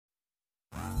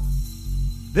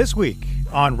This week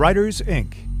on Writers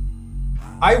Inc.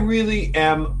 I really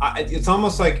am. It's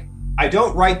almost like I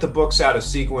don't write the books out of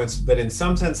sequence, but in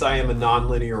some sense, I am a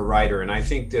nonlinear writer, and I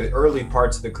think the early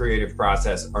parts of the creative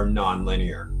process are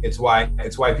nonlinear. It's why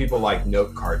people like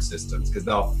note card systems, because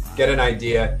they'll get an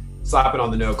idea, slap it on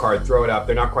the note card, throw it up.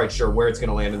 They're not quite sure where it's going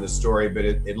to land in the story, but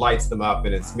it lights them up,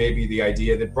 and it's maybe the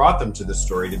idea that brought them to the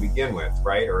story to begin with,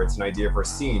 right? Or it's an idea for a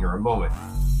scene or a moment.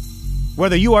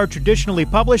 Whether you are traditionally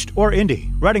published or indie,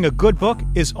 writing a good book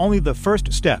is only the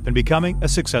first step in becoming a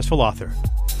successful author.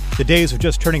 The days of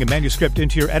just turning a manuscript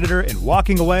into your editor and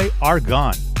walking away are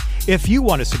gone. If you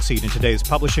want to succeed in today's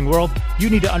publishing world, you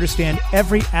need to understand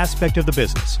every aspect of the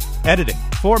business: editing,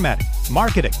 formatting,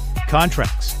 marketing,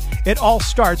 contracts. It all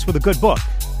starts with a good book.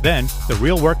 Then the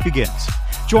real work begins.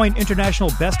 Join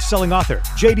international best-selling author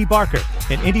J.D. Barker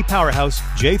and indie powerhouse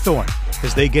Jay Thorne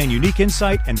as they gain unique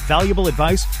insight and valuable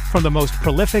advice from the most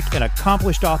prolific and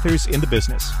accomplished authors in the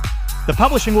business. The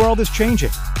publishing world is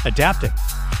changing, adapting.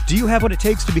 Do you have what it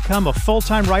takes to become a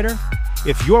full-time writer?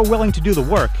 If you're willing to do the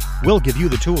work, we'll give you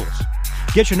the tools.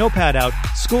 Get your notepad out.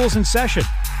 School's in session.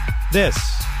 This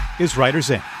is Writers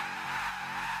Inc.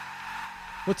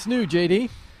 What's new,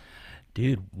 JD?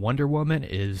 Dude, Wonder Woman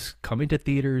is coming to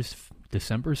theaters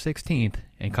December 16th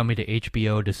and coming to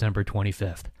HBO December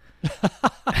 25th.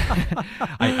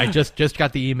 I just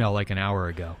got the email like an hour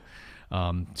ago.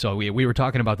 So we were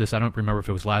talking about this. I don't remember if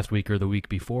it was last week or the week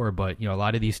before, but a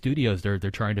lot of these studios they're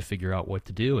trying to figure out what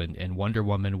to do. And Wonder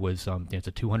Woman was it's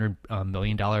a $200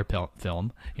 million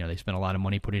film. They spent a lot of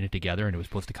money putting it together, and it was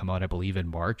supposed to come out, I believe, in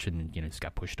March, and it's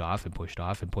got pushed off and pushed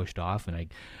off and pushed off. And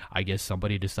I guess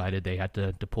somebody decided they had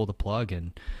to pull the plug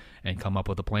and come up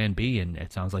with a plan B, and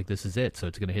it sounds like this is it. So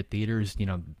it's going to hit theaters,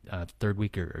 third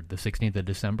week or the 16th of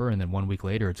December, and then 1 week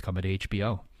later it's coming to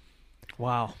HBO.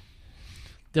 Wow.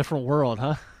 Different world,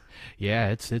 huh? Yeah,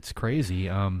 it's crazy.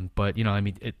 But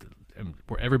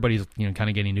where everybody's kind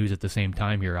of getting news at the same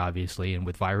time here, obviously, and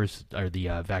with virus or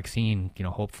the vaccine,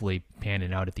 hopefully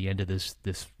panning out at the end of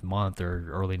this month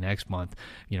or early next month,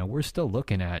 we're still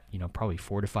looking at probably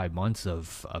 4 to 5 months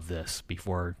of this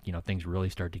before things really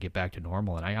start to get back to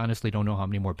normal. And I honestly don't know how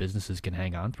many more businesses can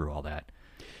hang on through all that.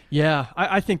 Yeah,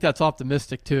 I think that's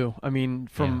optimistic too. I mean,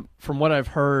 from what I've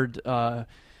heard,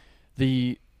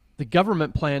 the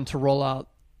government plan to roll out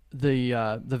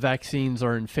the vaccines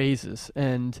are in phases,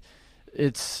 and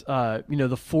it's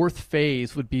the fourth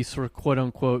phase would be sort of quote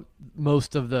unquote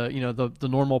most of the the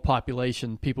normal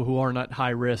population, people who are not high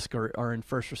risk or are in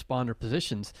first responder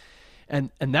positions,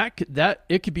 and that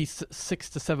it could be 6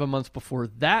 to 7 months before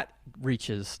that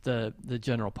reaches the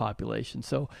general population.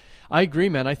 So I agree,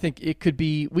 man. I think we could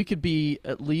be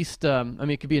at least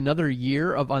it could be another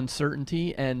year of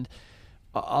uncertainty. And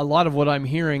a lot of what I'm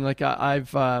hearing, like I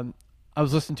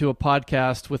was listening to a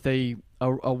podcast with a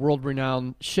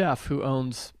world-renowned chef who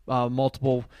owns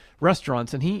multiple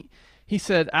restaurants, and he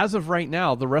said, as of right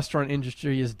now, the restaurant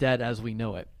industry is dead as we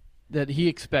know it. That he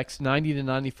expects 90 to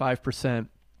 95%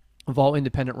 of all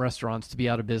independent restaurants to be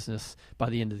out of business by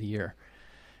the end of the year,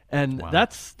 and wow.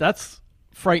 That's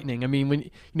frightening. I mean, when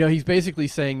he's basically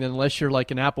saying that unless you're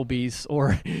like an Applebee's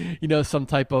or some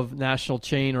type of national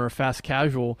chain or a fast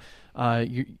casual,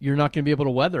 you're not going to be able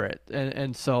to weather it.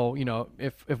 And so,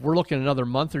 if we're looking at another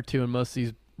month or two and most of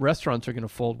these restaurants are going to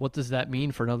fold, what does that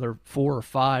mean for another 4 or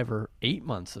 5 or 8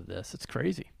 months of this? It's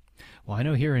crazy. Well, I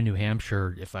know here in New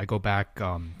Hampshire, if I go back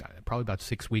probably about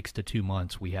 6 weeks to 2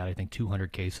 months, we had, I think,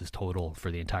 200 cases total for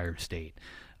the entire state,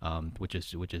 which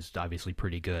is obviously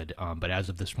pretty good. But as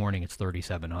of this morning, it's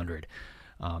 3,700.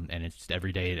 And it's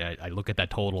every day I look at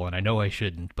that total, and I know I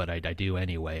shouldn't, but I do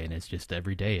anyway. And it's just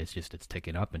every day it's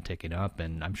ticking up and ticking up.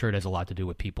 And I'm sure it has a lot to do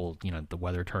with people, the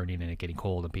weather turning and it getting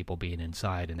cold and people being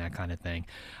inside and that kind of thing.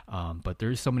 But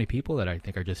there's so many people that I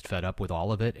think are just fed up with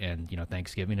all of it. And,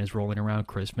 Thanksgiving is rolling around,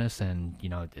 Christmas, and,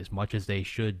 as much as they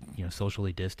should,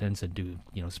 socially distance and do,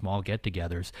 small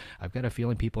get-togethers, I've got a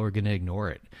feeling people are going to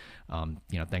ignore it.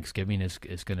 Thanksgiving is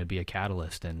going to be a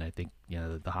catalyst, and I think,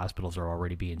 the hospitals are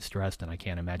already being stressed, and I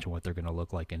can't imagine what they're going to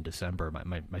look like in December.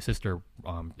 My sister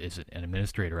is an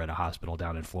administrator at a hospital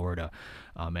down in Florida,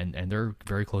 and they're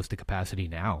very close to capacity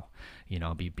now,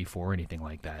 before anything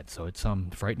like that. So it's some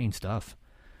frightening stuff.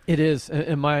 It is,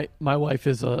 and my wife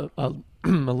is a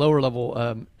lower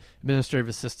level administrative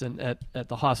assistant at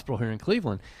the hospital here in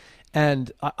Cleveland,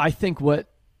 and I think what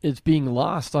is being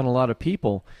lost on a lot of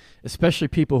people, especially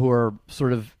people who are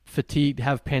sort of fatigued,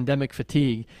 have pandemic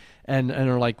fatigue, and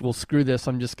are like, well, screw this,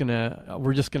 we're just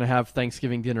gonna have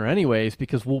Thanksgiving dinner anyways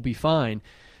because we'll be fine.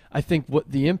 I think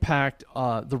what the impact,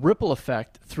 the ripple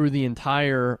effect through the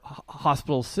entire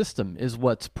hospital system is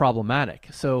what's problematic.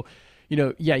 So,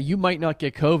 yeah, you might not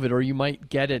get COVID, or you might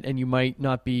get it and you might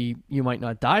not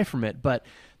die from it, but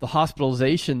the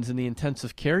hospitalizations and the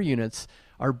intensive care units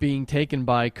are being taken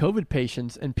by COVID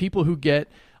patients, and people who get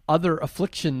other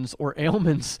afflictions or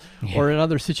ailments or in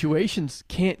other situations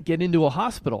can't get into a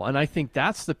hospital. And I think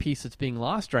that's the piece that's being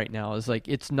lost right now, is like,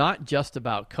 it's not just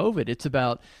about COVID. It's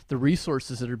about the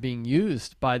resources that are being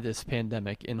used by this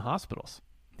pandemic in hospitals.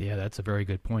 Yeah, that's a very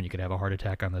good point. You could have a heart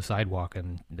attack on the sidewalk,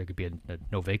 and there could be a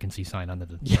no vacancy sign on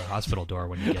the hospital door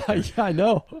when you get there. Yeah, I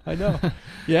know.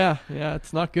 Yeah,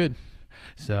 it's not good.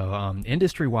 So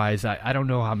industry-wise, I don't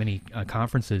know how many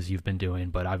conferences you've been doing,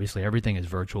 but obviously everything is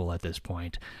virtual at this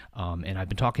point. And I've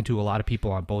been talking to a lot of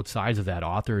people on both sides of that,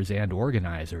 authors and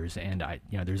organizers, and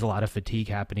there's a lot of fatigue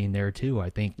happening there too.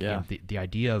 I think the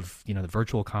idea of the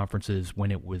virtual conferences, when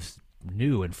it was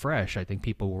new and fresh, I think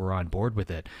people were on board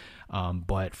with it.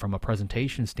 But from a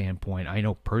presentation standpoint, I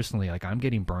know personally, like, I'm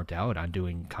getting burnt out on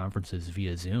doing conferences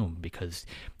via Zoom, because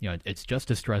it's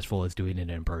just as stressful as doing it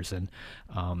in person.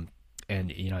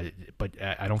 But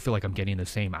I don't feel like I'm getting the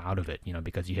same out of it,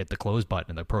 because you hit the close button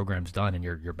and the program's done and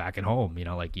you're back at home,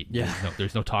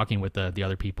 there's no talking with the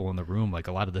other people in the room. Like,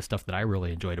 a lot of the stuff that I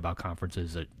really enjoyed about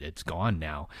conferences, it's gone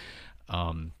now.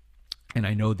 And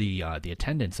I know the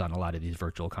attendance on a lot of these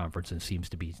virtual conferences seems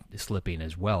to be slipping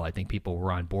as well. I think people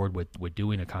were on board with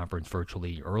doing a conference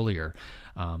virtually earlier,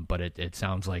 but it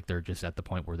sounds like they're just at the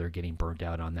point where they're getting burnt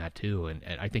out on that too. And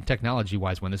I think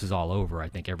technology-wise, when this is all over, I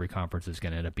think every conference is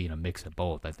going to end up being a mix of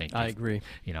both. I agree.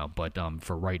 But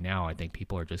for right now, I think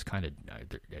people are just kind of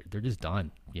they're just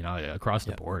done. Across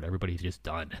the board, everybody's just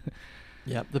done.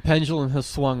 Yeah, the pendulum has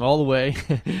swung all the way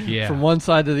from one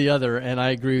side to the other, and I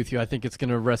agree with you. I think it's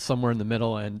going to rest somewhere in the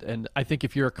middle, and I think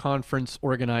if you're a conference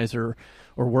organizer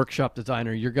or workshop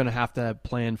designer, you're going to have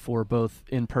plan for both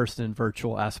in-person and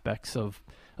virtual aspects of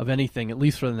anything, at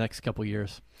least for the next couple of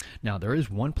years. Now, there is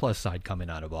one plus side coming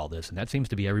out of all this, and that seems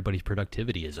to be everybody's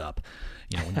productivity is up.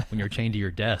 When you're chained to your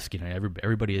desk,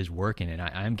 everybody is working, and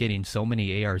I'm getting so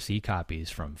many ARC copies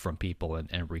from people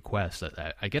and requests.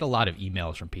 I get a lot of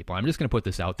emails from people. I'm just going to put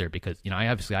this out there because, I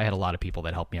had a lot of people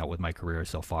that helped me out with my career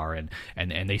so far, and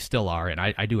they still are, and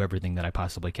I do everything that I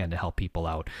possibly can to help people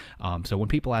out. So when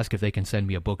people ask if they can send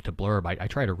me a book to blurb, I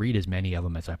try to read as many of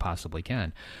them as I possibly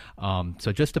can.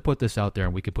 So just to put this out there,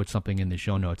 and we could put something in the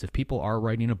show notes, if people are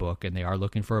writing a book and they are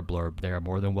looking for a blurb, they are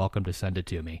more than welcome to send it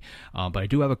to me. But I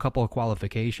do have a couple of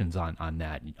qualifications on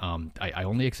that. I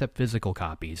only accept physical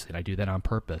copies, and I do that on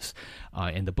purpose.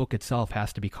 And the book itself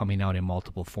has to be coming out in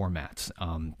multiple formats,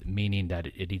 meaning that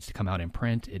it needs to come out in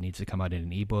print, it needs to come out in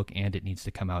an ebook, and it needs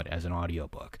to come out as an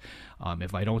audiobook.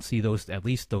 If I don't see at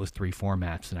least those three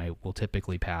formats, then I will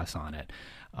typically pass on it.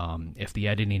 If the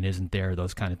editing isn't there,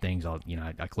 those kind of things,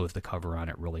 I close the cover on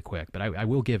it really quick. But I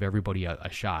will give everybody a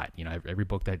shot. Every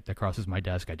book that crosses my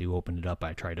desk, I do open it up.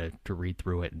 I try to read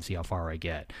through it and see how far I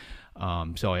get.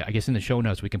 So I guess in the show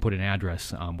notes we can put an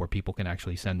address where people can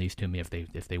actually send these to me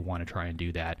if they want to try and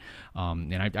do that.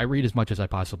 And I read as much as I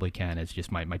possibly can. It's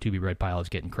just my to be read pile is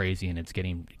getting crazy, and it's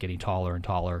getting taller and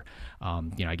taller.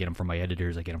 I get them from my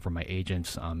editors, I get them from my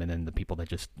agents, and then the people that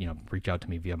just reach out to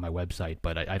me via my website.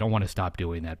 But I don't want to stop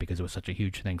doing that because it was such a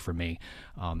huge thing for me,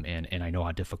 and I know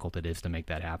how difficult it is to make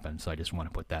that happen. So I just want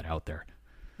to put that out there.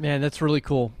 Man, that's really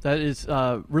cool. That is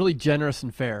really generous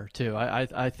and fair too.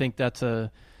 I think that's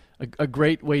a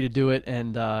great way to do it.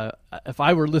 And if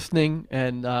I were listening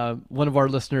and one of our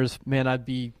listeners, man, I'd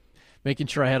be making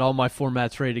sure I had all my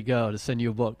formats ready to go to send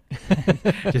you a book.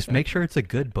 Just make sure it's a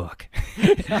good book.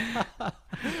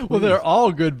 Well, they're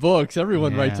all good books.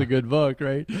 Everyone writes a good book,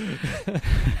 right?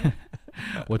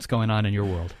 What's going on in your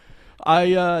world?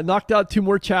 I knocked out 2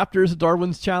 more chapters of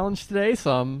Darwin's Challenge today,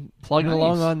 so I'm plugging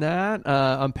along on that.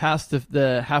 I'm past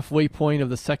the halfway point of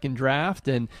the second draft,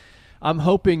 and I'm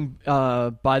hoping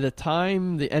by the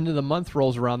time the end of the month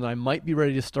rolls around that I might be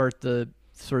ready to start the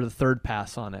sort of third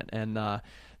pass on it. And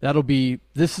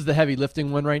this is the heavy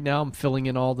lifting one right now. I'm filling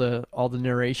in all the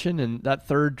narration, and that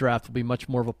third draft will be much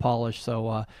more of a polish.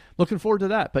 So looking forward to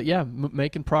that. But yeah,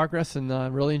 making progress and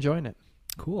really enjoying it.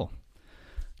 Cool.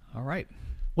 All right.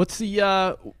 What's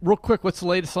the real quick? What's the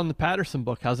latest on the Patterson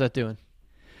book? How's that doing?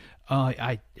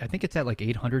 I think it's at like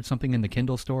 800 something in the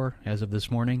Kindle store as of this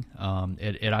morning.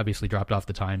 It obviously dropped off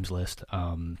the Times list.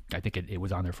 I think it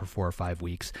was on there for 4 or 5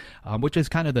 weeks, which is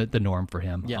kind of the norm for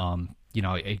him. Yeah.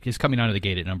 just coming out of the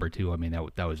gate at number 2, I mean,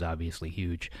 that was obviously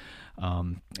huge.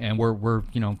 And we're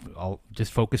all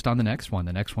just focused on the next one.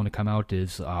 The next one to come out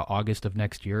is August of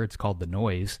next year. It's called The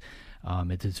Noise.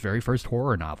 It's his very first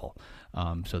horror novel.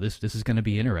 So this is going to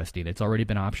be interesting. It's already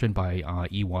been optioned by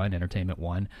E1 Entertainment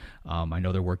One. I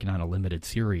know they're working on a limited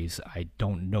series. I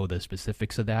don't know the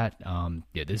specifics of that.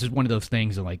 This is one of those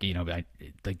things that,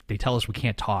 they tell us we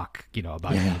can't talk,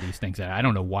 about any of these things. I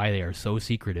don't know why they are so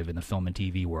secretive in the film and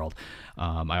TV world.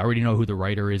 I already know who the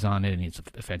writer is on it, and he's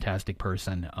a fantastic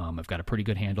person. I've got a pretty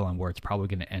good handle on where it's probably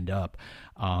going to end up.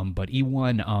 But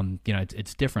E1,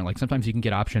 it's different. Like sometimes you can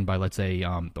get optioned by, let's say,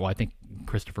 I think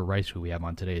Christopher Rice, who we have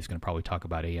on today, is going to probably talk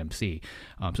about AMC.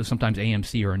 So sometimes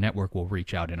AMC or a network will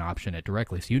reach out and option it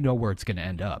directly, so you know where it's going to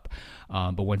end up.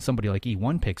 But when somebody like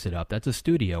E1 picks it up, that's a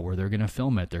studio where they're going to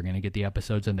film it. They're going to get the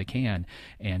episodes in the can,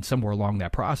 and somewhere along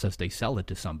that process, they sell it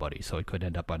to somebody. So it could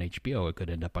end up on HBO. It could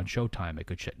end up on Showtime. It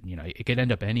could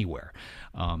end up anywhere.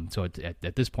 So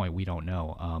at this point, we don't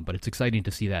know. But it's exciting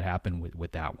to see that happen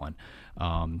with that one.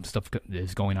 Stuff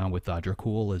is going on with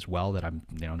Dracul as well that I'm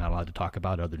not allowed to talk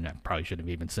about. Other than that, probably shouldn't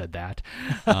have even said that.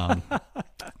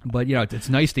 But it's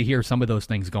nice to hear some of those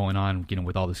things going on.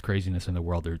 With all this craziness in the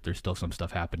world, there's still some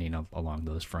stuff happening along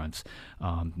those fronts.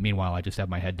 Meanwhile, I just have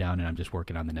my head down and I'm just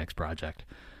working on the next project.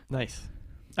 Nice,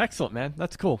 excellent, man.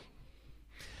 That's cool.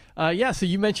 So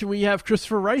you mentioned we have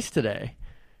Christopher Rice today.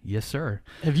 Yes, sir.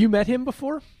 Have you met him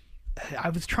before? I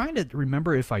was trying to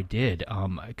remember if I did,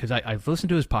 because I've listened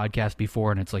to his podcast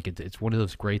before, and it's one of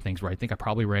those great things where I think I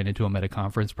probably ran into him at a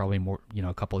conference, probably more,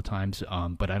 a couple of times,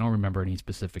 but I don't remember any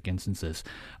specific instances.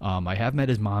 I have met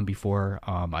his mom before.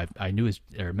 I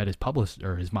met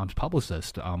his mom's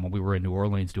publicist when we were in New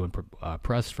Orleans doing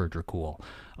press for Dracul.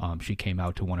 She came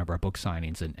out to one of our book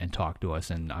signings and talked to us,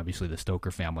 and obviously the Stoker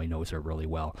family knows her really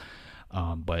well.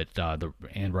 But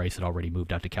Anne Rice had already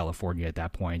moved out to California at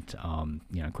that point.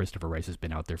 Christopher Rice has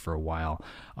been out there for a while.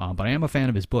 But I am a fan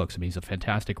of his books. I mean, he's a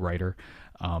fantastic writer.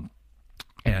 I've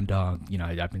been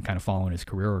kind of following his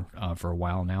career for a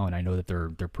while now, and I know that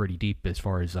they're pretty deep as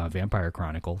far as Vampire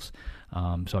Chronicles.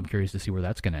 So I'm curious to see where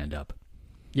that's going to end up.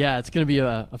 Yeah, it's going to be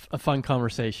a fun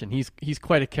conversation. He's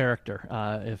quite a character.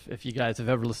 If you guys have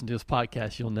ever listened to his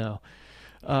podcast, you'll know.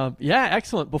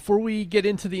 Excellent. Before we get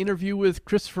into the interview with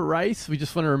Christopher Rice, we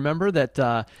just want to remember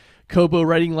that Kobo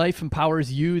Writing Life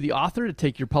empowers you, the author, to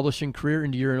take your publishing career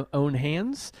into your own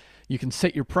hands. You can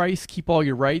set your price, keep all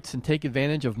your rights, and take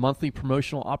advantage of monthly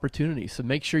promotional opportunities. So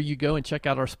make sure you go and check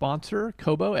out our sponsor,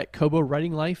 Kobo, at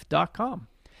KoboWritingLife.com.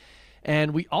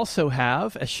 And we also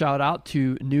have a shout out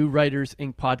to New Writers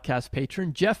Inc. podcast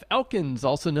patron, Jeff Elkins,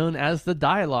 also known as the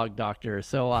Dialogue Doctor.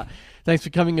 So thanks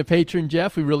for becoming a patron,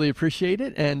 Jeff. We really appreciate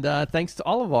it. And thanks to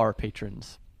all of our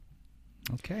patrons.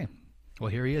 Okay.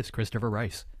 Well, here he is, Christopher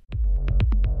Rice.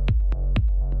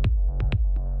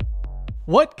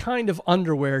 What kind of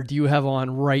underwear do you have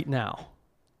on right now?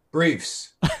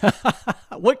 Briefs.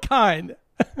 What kind?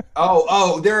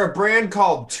 They're a brand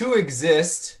called To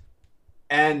Exist.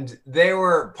 And they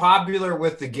were popular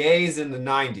with the gays in the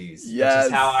 90s, yes. Which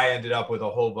is how I ended up with a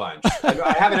whole bunch.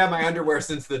 I haven't had my underwear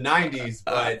since the 90s,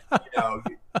 but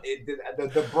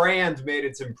the brand made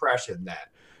its impression then.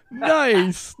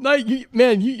 Nice.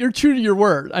 You're true to your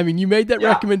word. I mean, you made that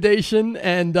recommendation,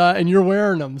 and you're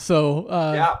wearing them.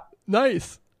 So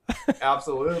nice.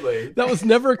 Absolutely. That was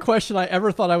never a question I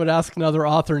ever thought I would ask another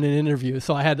author in an interview,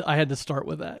 so I had to start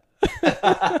with that.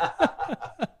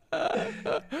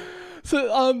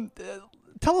 So,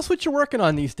 tell us what you're working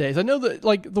on these days. I know that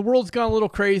the world's gone a little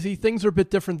crazy. Things are a bit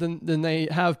different than they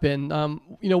have been.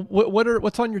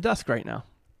 What's on your desk right now?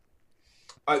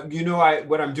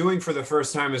 What I'm doing for the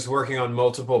first time is working on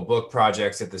multiple book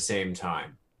projects at the same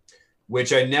time,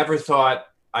 which I never thought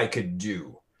I could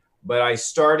do. But I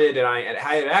started, and I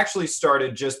had actually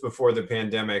started just before the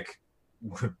pandemic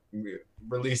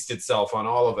released itself on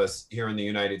all of us here in the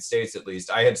United States, at least.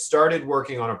 I had started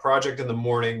working on a project in the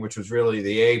morning, which was really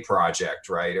the A project,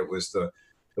 right? It was the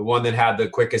one that had the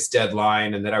quickest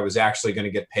deadline and that I was actually going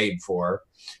to get paid for.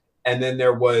 And then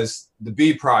there was the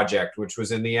B project, which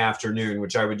was in the afternoon,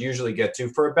 which I would usually get to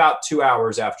for about 2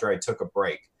 hours after I took a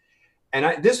break.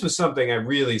 And this was something I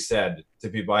really said to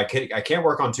people. I can't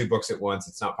work on two books at once.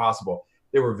 It's not possible.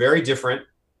 They were very different,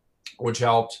 which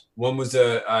helped. One was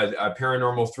a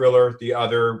paranormal thriller. The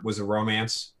other was a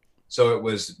romance. So it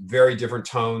was very different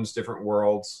tones, different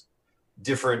worlds,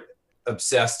 different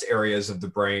obsessed areas of the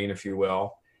brain, if you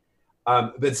will.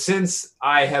 But since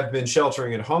I have been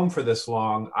sheltering at home for this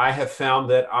long, I have found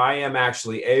that I am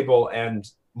actually able and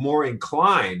more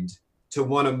inclined to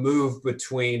want to move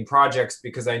between projects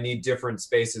because I need different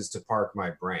spaces to park my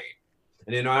brain.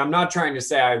 And, I'm not trying to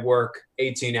say I work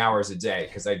 18 hours a day,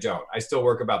 because I don't. I still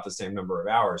work about the same number of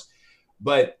hours.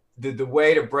 But the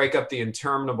way to break up the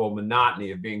interminable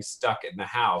monotony of being stuck in the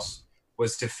house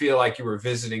was to feel like you were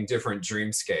visiting different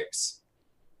dreamscapes.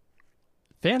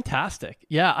 Fantastic.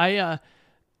 Yeah,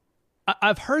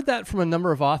 I've heard that from a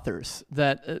number of authors,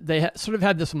 that they sort of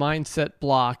had this mindset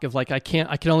block of like, I can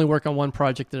only work on one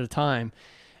project at a time.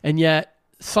 And yet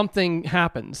something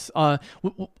happens.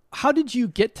 How did you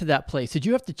get to that place? Did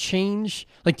you have to change,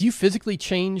 like, do you physically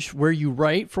change where you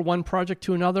write for one project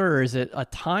to another, or is it a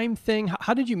time thing?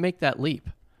 How did you make that leap?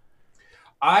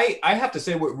 I have to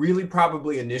say what really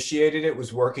probably initiated it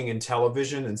was working in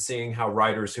television and seeing how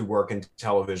writers who work in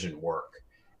television work,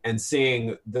 and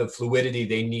seeing the fluidity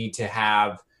they need to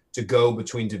have to go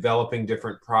between developing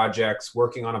different projects,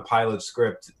 working on a pilot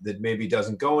script that maybe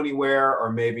doesn't go anywhere,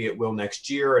 or maybe it will next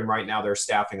year, and right now they're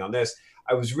staffing on this.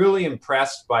 I was really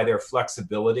impressed by their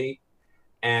flexibility,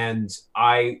 and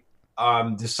I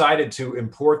decided to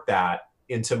import that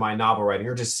into my novel writing,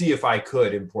 or to see if I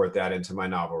could import that into my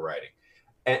novel writing.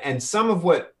 And some of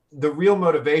what the real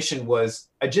motivation was,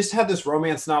 I just had this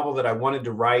romance novel that I wanted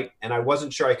to write, and I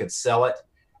wasn't sure I could sell it.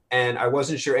 And I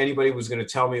wasn't sure anybody was going to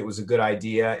tell me it was a good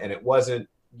idea. And it wasn't,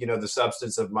 the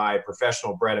substance of my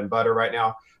professional bread and butter right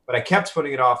now. But I kept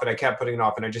putting it off, and I kept putting it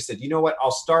off. And I just said, you know what?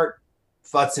 I'll start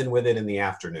futzing with it in the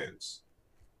afternoons.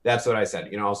 That's what I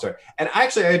said. I'll start. And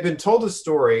actually, I had been told a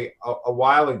story a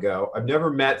while ago. I've never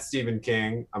met Stephen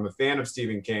King. I'm a fan of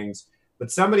Stephen King's.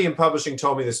 But somebody in publishing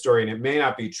told me the story, and it may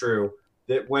not be true,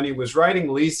 that when he was writing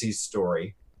Lisey's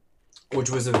story, which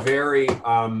was a very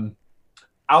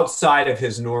outside of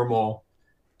his normal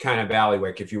kind of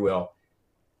bailiwick, if you will,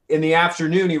 in the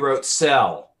afternoon he wrote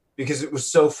Cell, because it was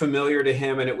so familiar to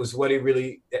him, and it was what he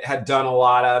really had done a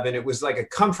lot of, and it was like a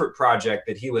comfort project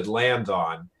that he would land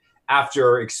on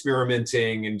after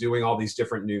experimenting and doing all these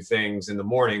different new things in the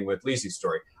morning with Lisey's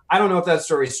story. I don't know if that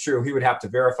story is true. He would have to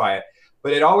verify it.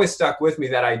 But it always stuck with me,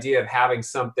 that idea of having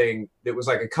something that was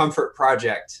like a comfort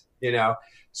project,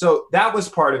 So that was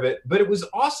part of it. But it was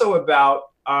also about,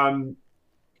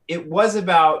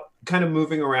 kind of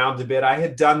moving around a bit. I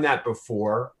had done that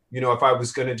before. If I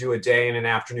was going to do a day and an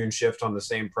afternoon shift on the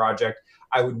same project,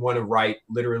 I would want to write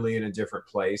literally in a different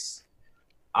place.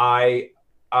 I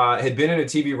had been in a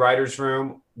TV writer's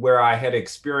room where I had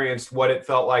experienced what it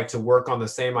felt like to work on the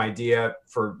same idea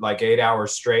for like 8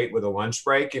 hours straight with a lunch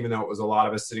break, even though it was a lot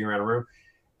of us sitting around a room.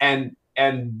 And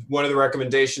one of the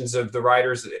recommendations of the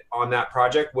writers on that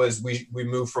project was we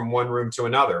moved from one room to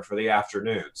another for the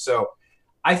afternoon. So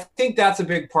I think that's a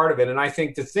big part of it. And I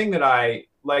think the thing that I,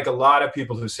 like a lot of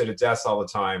people who sit at desks all the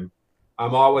time,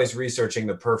 I'm always researching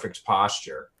the perfect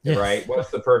posture, right?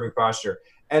 What's the perfect posture?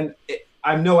 And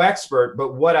I'm no expert,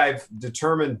 but what I've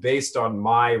determined based on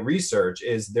my research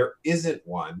is there isn't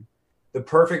one. The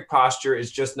perfect posture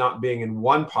is just not being in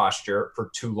one posture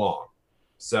for too long.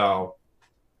 So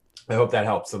I hope that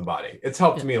helps somebody. It's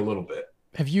helped me a little bit.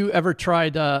 Have you ever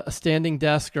tried a standing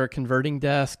desk or a converting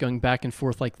desk, going back and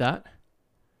forth like that?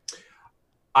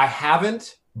 I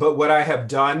haven't, but what I have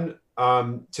done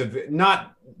to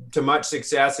not to much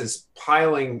success is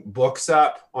piling books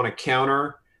up on a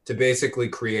counter to basically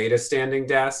create a standing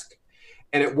desk.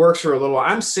 And it works for a little.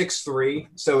 I'm 6'3",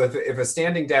 so if a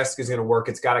standing desk is going to work,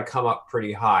 it's got to come up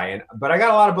pretty high. But I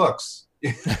got a lot of books.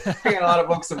 I got a lot of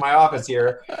books in my office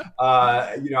here.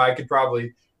 I could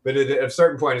probably, but at a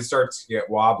certain point, it starts to get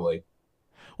wobbly.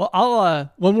 Well,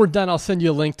 I'll when we're done, I'll send you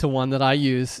a link to one that I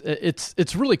use.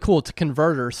 It's really cool. It's a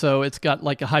converter, so it's got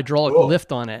like a hydraulic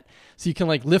lift on it, so you can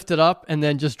like lift it up and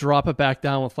then just drop it back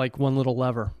down with like one little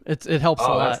lever. It helps a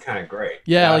lot. Oh, that's kind of great.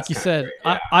 Yeah, like you said,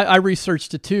 yeah. I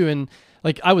researched it too, and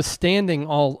like I was standing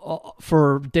all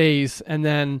for days, and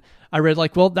then I read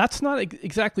like, well, that's not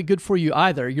exactly good for you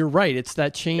either. You're right. It's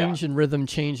that change in rhythm,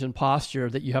 change in posture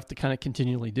that you have to kind of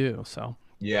continually do. So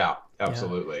yeah,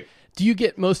 absolutely. Yeah. Do you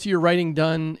get most of your writing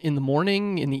done in the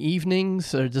morning, in the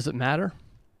evenings, or does it matter?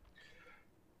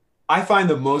 I find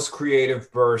the most creative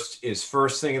burst is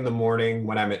first thing in the morning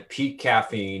when I'm at peak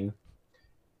caffeine.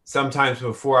 Sometimes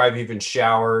before I've even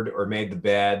showered or made the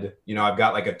bed. I've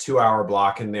got like a 2-hour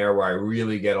block in there where I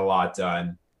really get a lot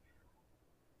done.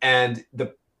 And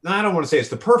I don't want to say it's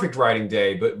the perfect writing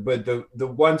day, but the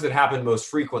ones that happen most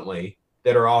frequently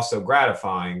that are also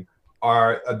gratifying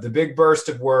are the big burst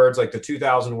of words, like the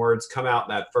 2,000 words come out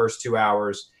in that first 2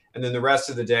 hours. And then the rest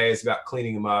of the day is about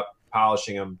cleaning them up,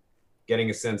 polishing them,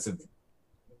 getting a sense of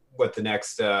what the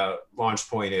next launch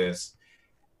point is.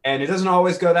 And it doesn't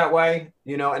always go that way,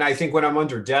 and I think when I'm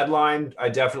under deadline, I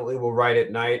definitely will write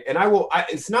at night. And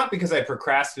it's not because I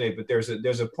procrastinate, but there's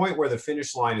a point where the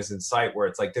finish line is in sight, where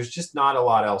it's like there's just not a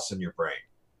lot else in your brain.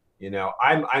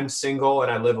 I'm single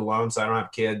and I live alone, so I don't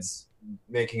have kids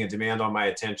making a demand on my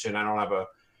attention. I don't have a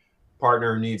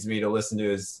partner who needs me to listen to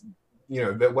his,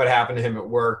 what happened to him at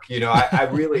work.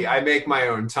 I make my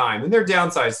own time, and there are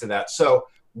downsides to that. So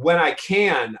when I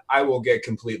can, I will get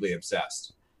completely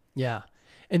obsessed. Yeah.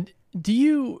 And do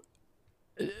you,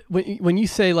 when you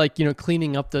say like,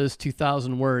 cleaning up those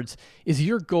 2,000 words, is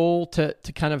your goal to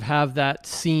kind of have that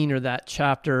scene or that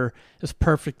chapter as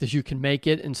perfect as you can make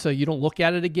it, and so you don't look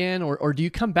at it again, or do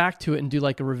you come back to it and do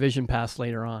like a revision pass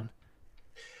later on?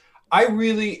 I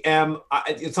really am.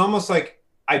 It's almost like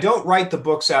I don't write the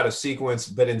books out of sequence,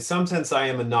 but in some sense I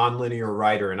am a nonlinear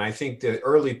writer. And I think the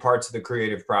early parts of the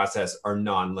creative process are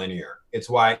nonlinear. It's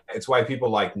why people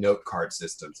like note card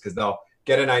systems, because they'll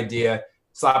get an idea,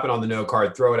 slap it on the note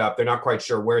card, throw it up. They're not quite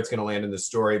sure where it's going to land in the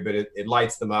story, but it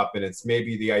lights them up, and it's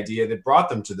maybe the idea that brought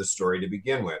them to the story to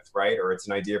begin with, right? Or it's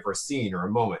an idea for a scene or a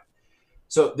moment.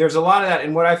 So there's a lot of that.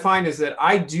 And what I find is that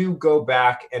I do go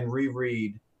back and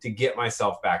reread to get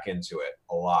myself back into it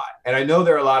a lot. And I know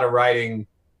there are a lot of writing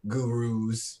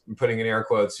gurus, I'm putting in air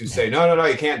quotes, who say, no,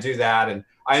 you can't do that. And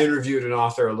I interviewed an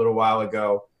author a little while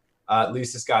ago,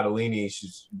 Lisa Scottolini.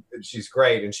 She's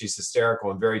great, and she's hysterical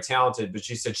and very talented, but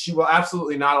she said she will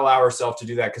absolutely not allow herself to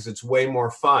do that because it's way more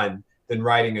fun than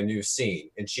writing a new scene,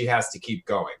 and she has to keep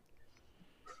going.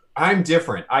 I'm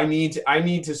different. I need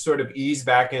to sort of ease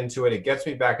back into it. It gets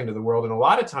me back into the world. And a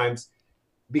lot of times,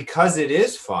 because it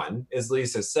is fun, as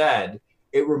Lisa said,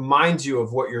 it reminds you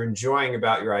of what you're enjoying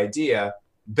about your idea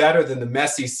better than the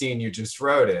messy scene you just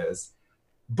wrote is.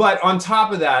 But on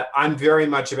top of that, I'm very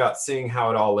much about seeing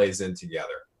how it all lays in together.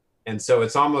 And so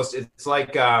it's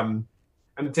like, I'm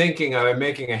making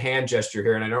a hand gesture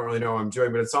here, and I don't really know what I'm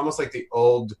doing, but it's almost like the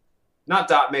old, not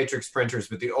dot matrix printers,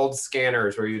 but the old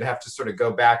scanners where you'd have to sort of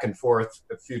go back and forth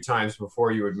a few times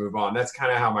before you would move on. That's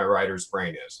kind of how my writer's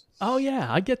brain is. Oh yeah,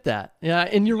 I get that. Yeah,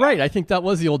 and you're right. I think that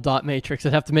was the old dot matrix.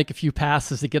 I'd have to make a few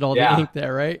passes to get all the ink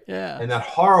there, right? Yeah. And that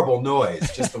horrible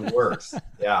noise, just the worst.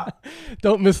 Yeah.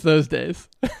 Don't miss those days.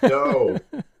 No.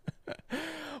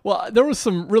 Well, there was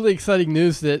some really exciting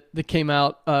news that came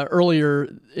out earlier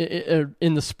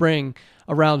in the spring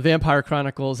around Vampire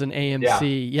Chronicles and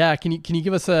AMC. Yeah. Can you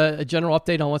give us a general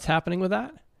update on what's happening with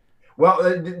that?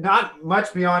 Well, not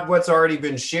much beyond what's already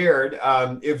been shared.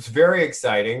 It's very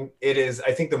exciting. It is,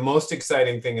 I think the most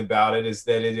exciting thing about it is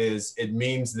that it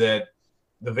means that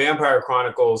the Vampire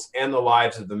Chronicles and the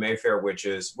Lives of the Mayfair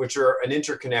Witches, which are an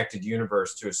interconnected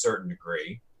universe to a certain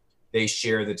degree, they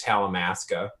share the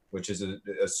Talamasca, which is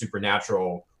a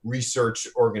supernatural research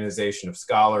organization of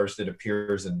scholars that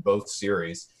appears in both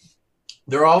series.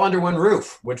 They're all under one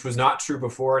roof, which was not true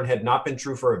before and had not been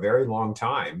true for a very long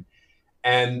time.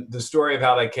 And the story of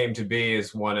how that came to be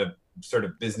is one of sort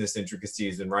of business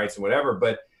intricacies and rights and whatever.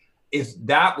 But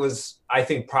that was, I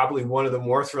think, probably one of the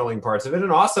more thrilling parts of it.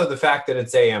 And also the fact that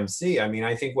it's AMC. I mean,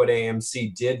 I think what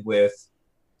AMC did with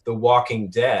The Walking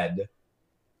Dead,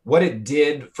 what it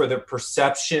did for the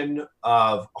perception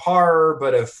of horror,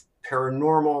 but of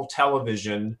paranormal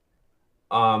television,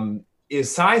 is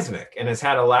seismic and has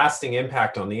had a lasting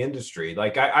impact on the industry.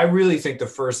 Like, I really think the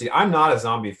first season, I'm not a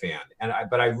zombie fan,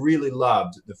 but I really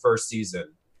loved the first season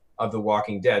of The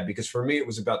Walking Dead, because for me, it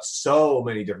was about so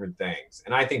many different things.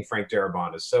 And I think Frank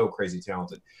Darabont is so crazy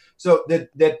talented. So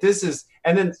that this is,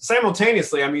 and then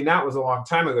simultaneously, I mean, that was a long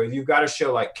time ago. You've got a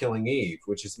show like Killing Eve,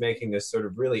 which is making this sort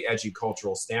of really edgy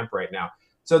cultural stamp right now.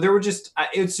 So there were just,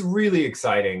 it's really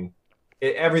exciting.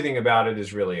 Everything about it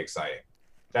is really exciting.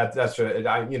 That's what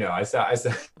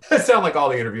I sound like all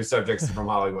the interview subjects from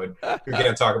Hollywood who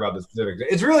can't talk about the specifics.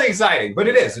 It's really exciting, but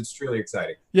it's truly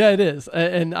exciting. Yeah, it is.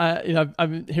 And I've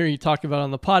been hearing you talk about it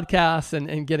on the podcast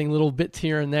and getting little bits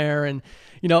here and there. And,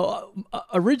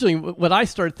 originally what I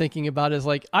started thinking about is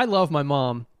like, I love my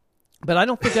mom, but I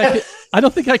don't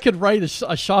think I could write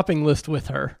a shopping list with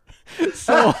her.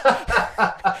 So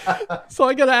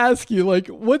I got to ask you, like,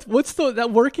 what's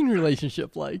that working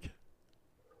relationship like?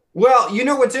 Well,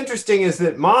 what's interesting is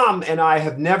that Mom and I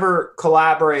have never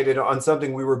collaborated on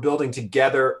something we were building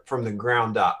together from the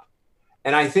ground up.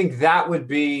 And I think that would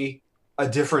be a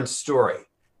different story.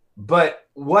 But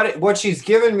what she's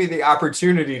given me the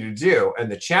opportunity to do, and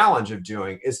the challenge of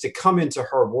doing, is to come into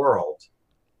her world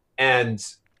and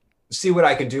see what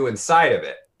I can do inside of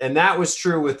it. And that was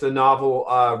true with the novel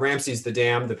Ramses the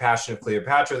Damned, The Passion of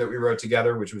Cleopatra, that we wrote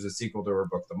together, which was a sequel to her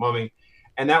book, The Mummy.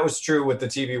 And that was true with the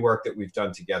TV work that we've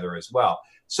done together as well.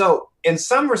 So in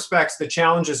some respects, the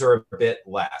challenges are a bit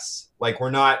less. Like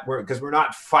we're not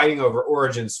fighting over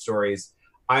origin stories.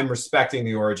 I'm respecting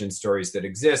the origin stories that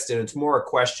exist. And it's more a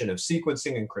question of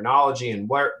sequencing and chronology and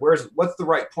what's the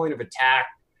right point of attack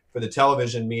for the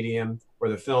television medium or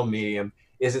the film medium.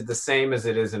 Is it the same as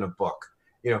it is in a book?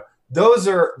 You know, those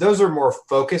are more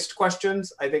focused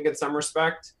questions, I think, in some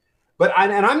respect. But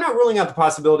I'm not ruling out the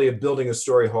possibility of building a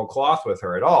story whole cloth with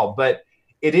her at all. But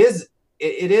it is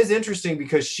interesting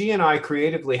because she and I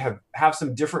creatively have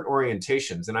some different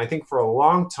orientations. And I think for a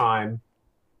long time,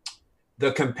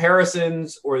 the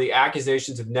comparisons or the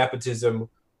accusations of nepotism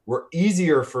were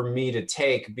easier for me to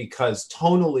take because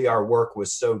tonally our work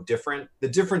was so different. The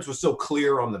difference was so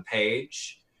clear on the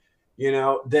page, you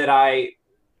know, that I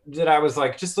was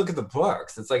like, just look at the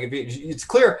books. It's like, it's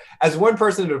clear. As one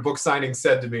person at a book signing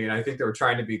said to me, and I think they were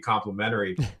trying to be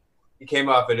complimentary, he came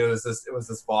up and it was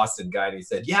this Boston guy, and he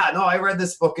said, yeah, no, I read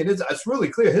this book and it's really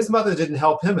clear. His mother didn't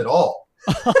help him at all.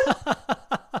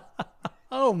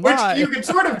 Oh my. Which you could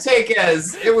sort of take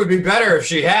as it would be better if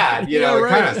she had, you know,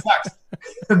 right. It kind of sucks.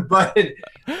 But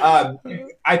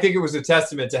I think it was a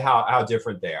testament to how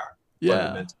different they are.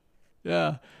 Yeah.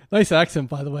 Yeah. Nice accent,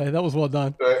 by the way. That was well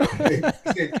done.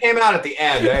 It came out at the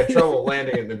end. I had trouble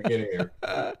landing at the beginning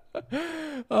there.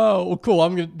 Oh, well, cool.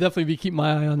 I'm going to definitely be keeping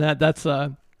my eye on that.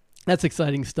 That's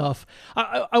exciting stuff.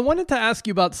 I wanted to ask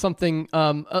you about something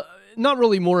not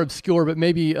really more obscure, but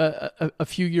maybe a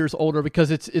few years older because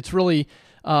it's really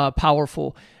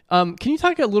powerful. Can you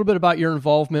talk a little bit about your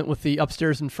involvement with the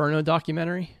Upstairs Inferno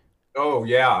documentary? Oh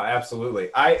yeah, absolutely.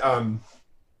 I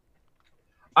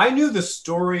knew the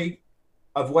story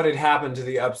of what had happened to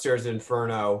the Upstairs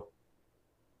Inferno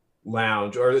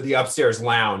lounge, or the Upstairs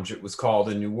Lounge, it was called,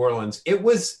 in New Orleans. It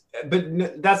was,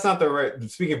 but that's not the right,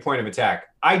 speaking of point of attack.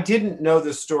 I didn't know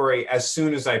the story as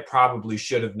soon as I probably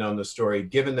should have known the story,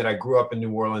 given that I grew up in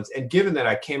New Orleans and given that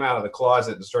I came out of the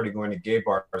closet and started going to gay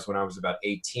bars when I was about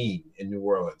 18 in New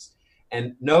Orleans.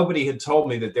 And nobody had told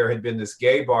me that there had been this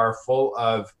gay bar full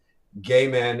of gay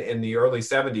men in the early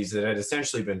 70s that had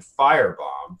essentially been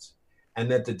firebombed, and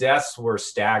that the deaths were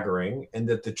staggering, and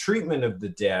that the treatment of the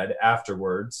dead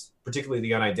afterwards, particularly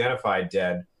the unidentified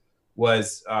dead,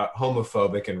 was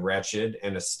homophobic and wretched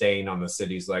and a stain on the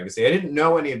city's legacy. I didn't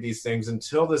know any of these things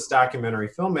until this documentary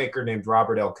filmmaker named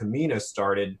Robert L. Camina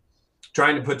started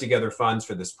trying to put together funds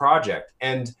for this project.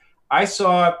 And I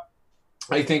saw,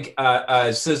 I think,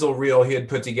 a sizzle reel he had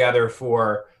put together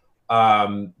for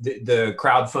the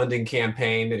crowdfunding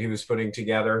campaign that he was putting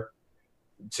together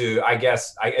to, I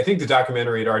think the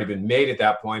documentary had already been made at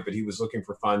that point, but he was looking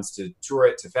for funds to tour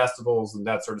it to festivals and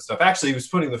that sort of stuff. Actually, he was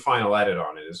putting the final edit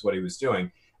on it is what he was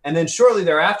doing. And then shortly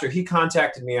thereafter, he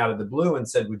contacted me out of the blue and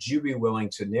said, would you be willing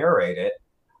to narrate it?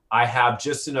 I have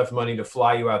just enough money to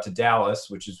fly you out to Dallas,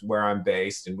 which is where I'm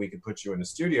based, and we could put you in a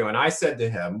studio. And I said to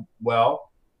him, well,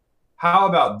 how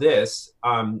about this?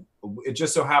 It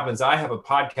just so happens I have a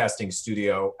podcasting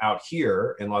studio out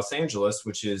here in Los Angeles,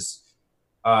 which is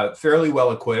fairly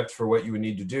well equipped for what you would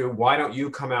need to do. Why don't you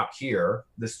come out here?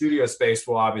 The studio space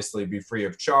will obviously be free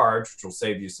of charge, which will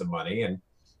save you some money, and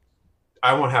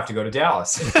I won't have to go to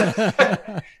Dallas.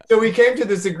 So we came to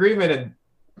this agreement,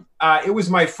 and it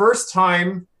was my first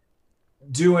time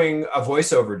doing a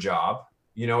voiceover job.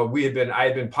 You know, I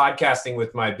had been podcasting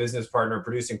with my business partner,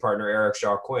 producing partner, Eric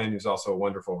Shaw Quinn, who's also a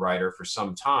wonderful writer, for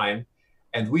some time.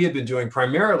 And we had been doing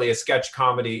primarily a sketch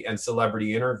comedy and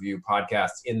celebrity interview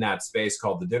podcast in that space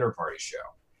called The Dinner Party Show.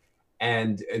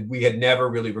 And we had never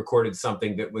really recorded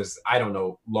something that was, I don't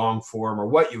know, long form or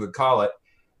what you would call it.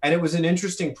 And it was an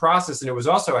interesting process. And it was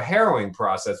also a harrowing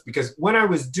process because when I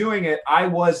was doing it, I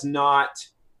was not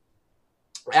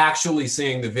actually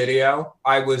seeing the video.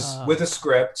 I was with a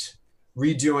script,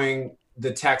 redoing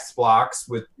the text blocks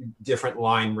with different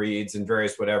line reads and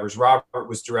various whatevers. Robert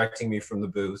was directing me from the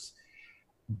booth.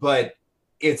 But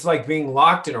it's like being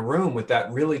locked in a room with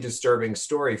that really disturbing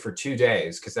story for 2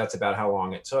 days, because that's about how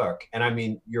long it took. And I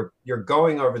mean, you're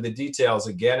going over the details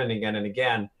again and again and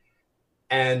again.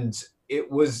 And it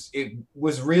was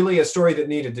really a story that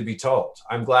needed to be told.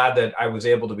 I'm glad that I was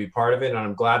able to be part of it, and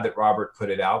I'm glad that Robert put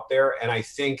it out there. And I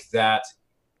think that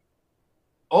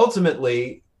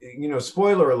ultimately, you know,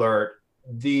 spoiler alert,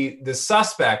 the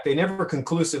suspect, they never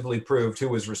conclusively proved who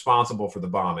was responsible for the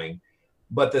bombing.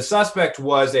 But the suspect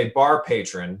was a bar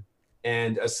patron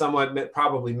and a somewhat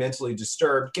probably mentally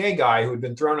disturbed gay guy who had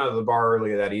been thrown out of the bar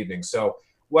earlier that evening. So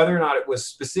whether or not it was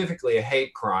specifically a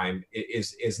hate crime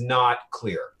is not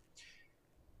clear.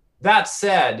 That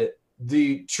said,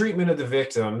 the treatment of the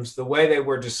victims, the way they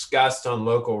were discussed on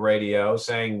local radio,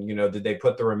 saying, did they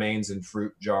put the remains in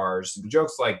fruit jars,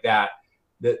 jokes like that,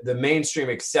 the mainstream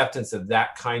acceptance of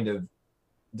that kind of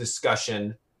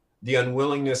discussion, the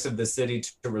unwillingness of the city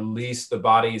to release the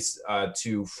bodies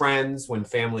to friends when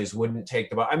families wouldn't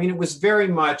take the body. I mean, it was very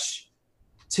much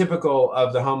typical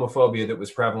of the homophobia that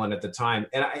was prevalent at the time.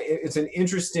 And it's an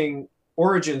interesting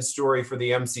origin story for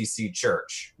the MCC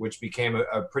Church, which became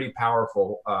a pretty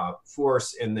powerful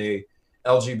force in the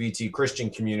LGBT Christian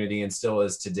community and still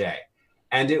is today.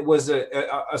 And it was a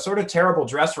sort of terrible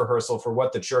dress rehearsal for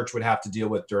what the church would have to deal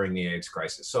with during the AIDS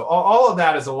crisis. So all of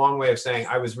that is a long way of saying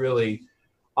I was really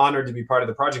honored to be part of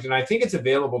the project. And I think it's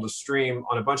available to stream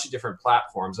on a bunch of different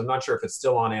platforms. I'm not sure if it's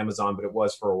still on Amazon, but it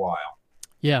was for a while.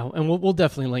 Yeah, and we'll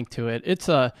definitely link to it. It's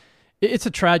a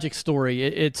tragic story.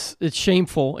 It's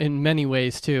shameful in many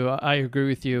ways too. I agree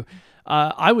with you.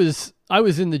 I was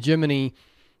in the Jiminy,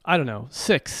 I don't know,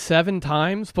 6-7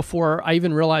 times before I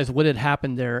even realized what had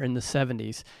happened there in the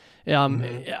 70s.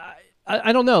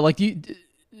 I don't know. Like,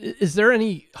 is there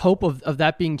any hope of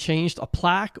that being changed? A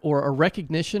plaque or a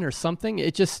recognition or something?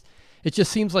 It just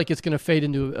seems like it's going to fade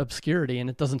into obscurity,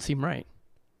 and it doesn't seem right.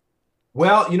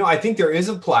 Well, I think there is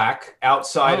a plaque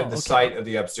outside of the site of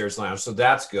the upstairs lounge, so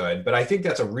that's good. But I think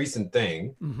that's a recent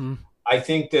thing. Mm-hmm. I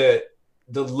think that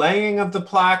the laying of the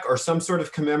plaque or some sort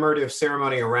of commemorative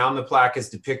ceremony around the plaque is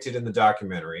depicted in the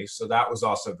documentary, so that was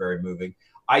also very moving.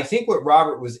 I think what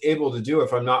Robert was able to do,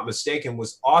 if I'm not mistaken,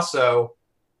 was also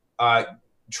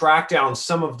track down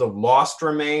some of the lost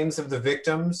remains of the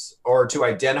victims, or to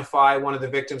identify one of the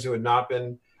victims who had not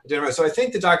been identified. So I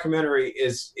think the documentary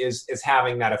is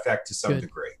having that effect to some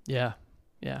degree. Yeah.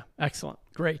 Excellent.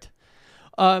 Great.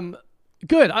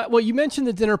 Good. Well, you mentioned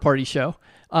the dinner party show.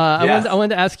 Yes. I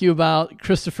wanted to ask you about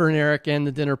Christopher and Eric and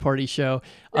the dinner party show.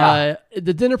 Yeah.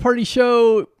 The dinner party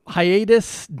show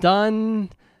hiatus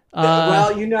done.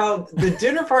 Well, the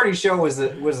dinner party show was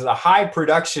a high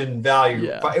production value.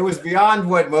 Yeah. It was beyond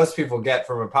what most people get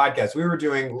from a podcast. We were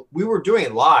doing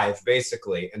it live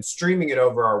basically and streaming it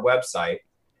over our website.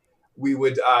 We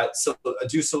would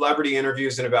do celebrity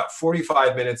interviews and about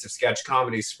 45 minutes of sketch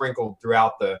comedy sprinkled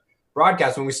throughout the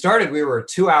broadcast. When we started, we were a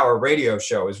 2-hour radio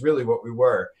show is really what we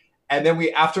were. And then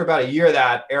after about a year of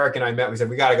that, Eric and I met, we said,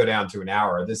 we got to go down to an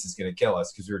hour. This is going to kill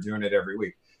us because we were doing it every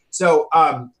week. So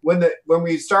when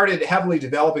we started heavily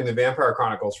developing the Vampire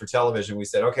Chronicles for television, we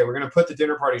said, okay, we're going to put the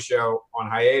dinner party show on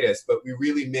hiatus, but we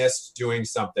really missed doing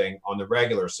something on the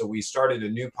regular. So we started a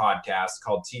new podcast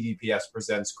called TDPS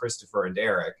Presents Christopher and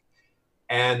Eric.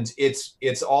 And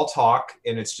it's all talk,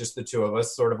 and it's just the two of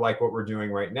us, sort of like what we're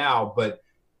doing right now. But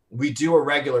we do a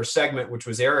regular segment, which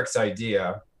was Eric's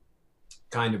idea,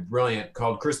 kind of brilliant,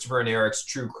 called Christopher and Eric's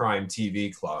True Crime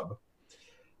TV Club.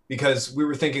 Because we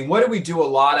were thinking, what do we do a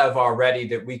lot of already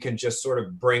that we can just sort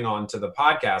of bring onto the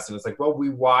podcast? And it's like, well, we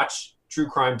watch true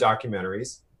crime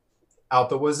documentaries out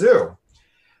the wazoo.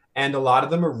 And a lot of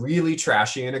them are really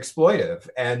trashy and exploitive,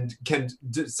 and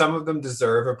some of them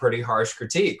deserve a pretty harsh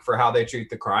critique for how they treat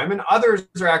the crime. And others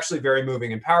are actually very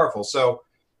moving and powerful. So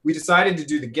we decided to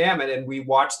do the gamut, and we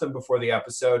watched them before the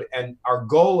episode. And our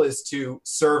goal is to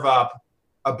serve up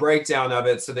a breakdown of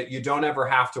it so that you don't ever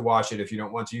have to watch it if you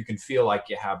don't want to. You can feel like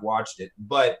you have watched it.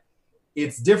 But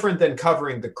it's different than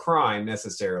covering the crime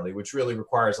necessarily, which really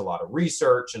requires a lot of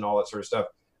research and all that sort of stuff.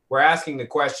 We're asking the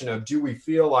question of, do we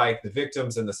feel like the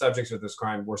victims and the subjects of this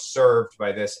crime were served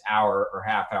by this hour or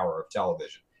half hour of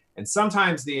television? And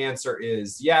sometimes the answer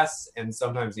is yes, and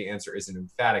sometimes the answer is an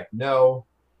emphatic no.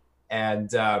 And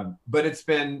but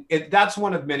that's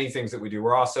one of many things that we do.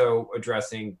 We're also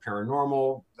addressing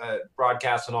paranormal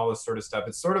broadcasts and all this sort of stuff.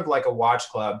 It's sort of like a watch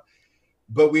club,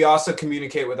 but we also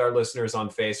communicate with our listeners on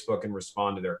Facebook and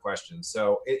respond to their questions.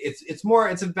 So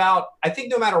it's about, I think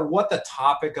no matter what the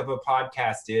topic of a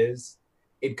podcast is,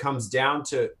 it comes down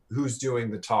to who's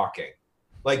doing the talking.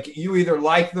 Like, you either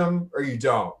like them or you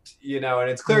don't, and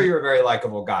it's clear you're a very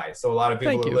likable guy. So a lot of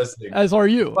people are listening. As are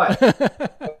you.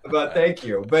 But thank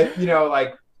you. But,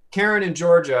 like Karen and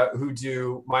Georgia, who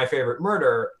do My Favorite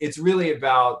Murder, it's really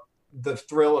about the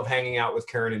thrill of hanging out with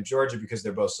Karen and Georgia because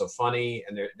they're both so funny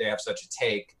and they have such a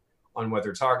take on what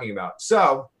they're talking about.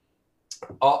 So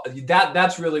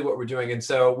that's really what we're doing. And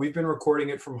so we've been recording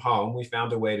it from home. We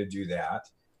found a way to do that.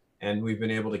 And we've been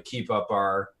able to keep up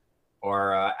our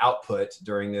output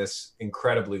during this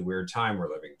incredibly weird time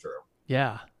we're living through.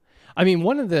 Yeah. I mean,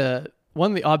 one of the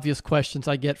obvious questions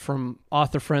I get from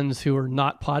author friends who are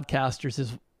not podcasters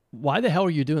is, why the hell are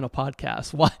you doing a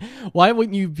podcast? Why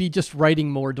wouldn't you be just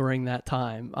writing more during that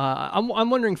time? I'm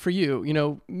wondering for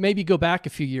you, maybe go back a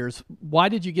few years. Why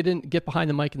did you get behind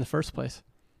the mic in the first place?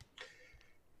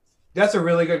 That's a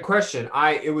really good question.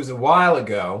 It was a while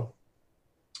ago.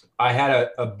 I had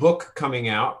a book coming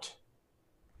out.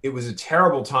 It was a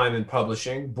terrible time in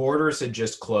publishing. Borders had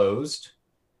just closed.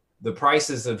 The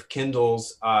prices of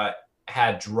Kindles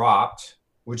had dropped,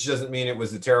 which doesn't mean it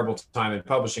was a terrible time in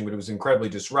publishing, but it was an incredibly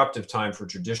disruptive time for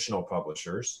traditional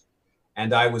publishers.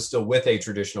 And I was still with a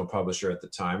traditional publisher at the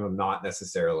time. I'm not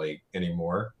necessarily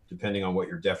anymore, depending on what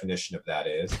your definition of that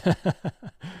is.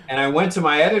 And I went to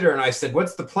my editor and I said,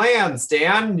 "What's the plan,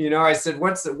 Stan?" I said,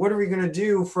 what are we going to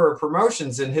do for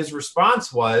promotions? And his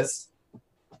response was,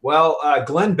 "Well,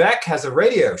 Glenn Beck has a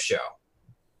radio show."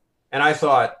 And I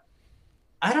thought,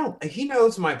 he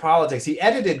knows my politics. He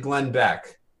edited Glenn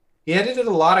Beck. He edited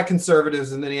a lot of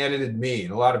conservatives, and then he edited me,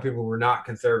 and a lot of people were not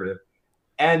conservative.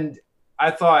 And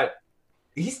I thought,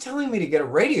 he's telling me to get a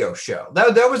radio show.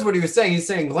 That was what he was saying. He's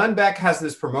saying Glenn Beck has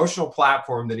this promotional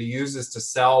platform that he uses to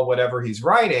sell whatever he's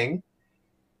writing.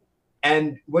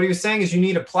 And what he was saying is you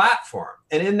need a platform.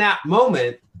 And in that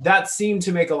moment, that seemed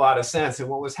to make a lot of sense. And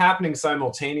what was happening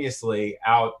simultaneously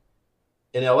out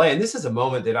in LA, and this is a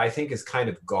moment that I think is kind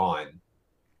of gone,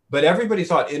 but everybody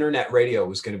thought internet radio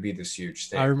was going to be this huge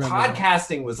thing. I remember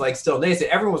podcasting was like still nascent.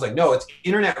 Everyone was like, no, it's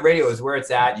internet radio is where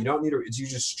it's at. You don't need you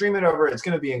just stream it over. It's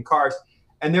going to be in cars.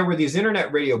 And there were these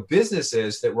internet radio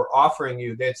businesses that were offering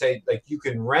you, they'd say, like, you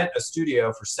can rent a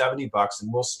studio for $70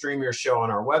 and we'll stream your show on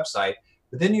our website.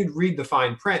 But then you'd read the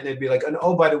fine print and they'd be like, and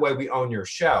oh, by the way, we own your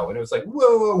show. And it was like,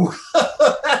 whoa,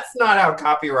 that's not how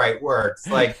copyright works.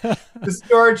 Like, the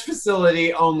storage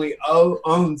facility only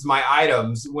owns my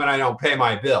items when I don't pay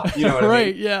my bill. You know what I mean?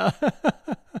 Right, yeah.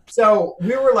 So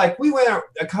we went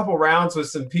a couple rounds with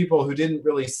some people who didn't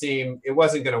really it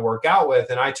wasn't going to work out with.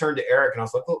 And I turned to Eric and I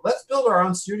was like, well, let's build our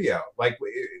own studio. Like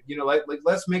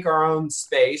let's make our own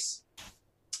space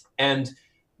and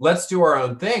let's do our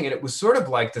own thing. And it was sort of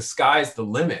like the sky's the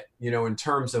limit, in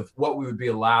terms of what we would be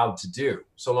allowed to do,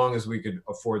 so long as we could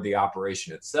afford the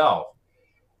operation itself.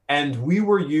 And we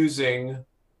were using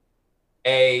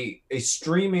we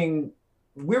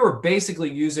were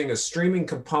basically using a streaming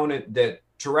component that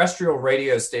terrestrial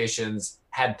radio stations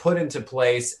had put into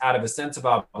place out of a sense of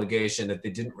obligation that they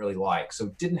didn't really like. So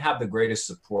it didn't have the greatest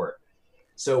support.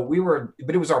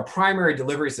 But it was our primary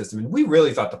delivery system. And we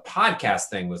really thought the podcast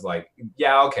thing was like,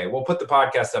 yeah, okay, we'll put the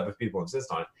podcast up if people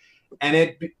insist on it.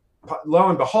 And lo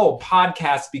and behold,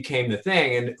 podcasts became the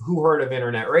thing. And who heard of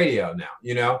internet radio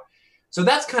now, So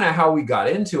that's kind of how we got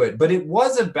into it. But it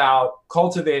was about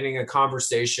cultivating a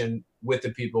conversation with the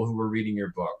people who were reading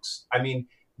your books. I mean,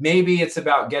 maybe it's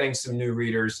about getting some new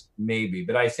readers, maybe.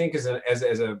 But I think as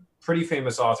a pretty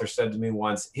famous author said to me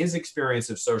once, his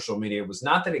experience of social media was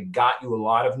not that it got you a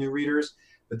lot of new readers,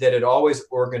 but that it always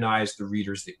organized the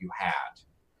readers that you had.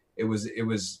 It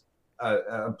was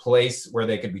a place where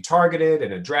they could be targeted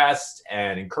and addressed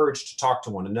and encouraged to talk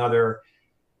to one another.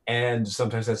 And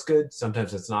sometimes that's good,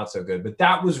 sometimes it's not so good. But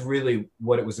that was really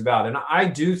what it was about. And I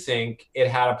do think it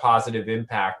had a positive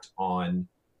impact on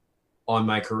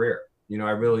my career.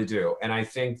 I really do. And I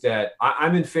think that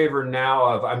I'm in favor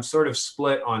now I'm sort of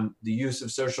split on the use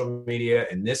of social media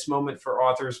in this moment for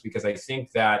authors, because I think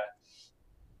that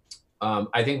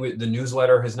the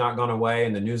newsletter has not gone away.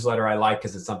 And the newsletter I like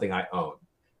because it's something I own.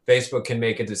 Facebook can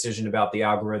make a decision about the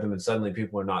algorithm and suddenly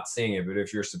people are not seeing it. But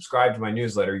if you're subscribed to my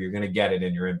newsletter, you're going to get it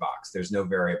in your inbox. There's no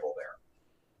variable there.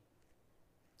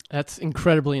 That's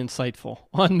incredibly insightful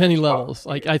on many levels.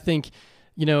 Like, I think,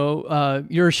 you're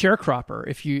a sharecropper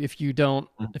if you don't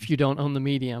own the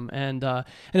medium, and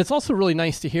it's also really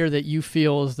nice to hear that you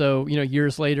feel as though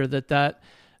years later that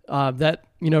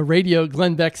radio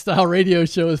Glenn Beck style radio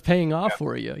show is paying off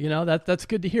for you. That's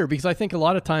good to hear, because I think a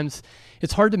lot of times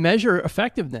it's hard to measure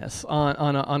effectiveness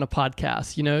on a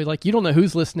podcast. Like, you don't know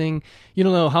who's listening, you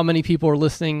don't know how many people are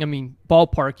listening. I mean,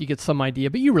 ballpark, you get some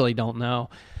idea, but you really don't know.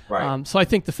 Right. So I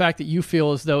think the fact that you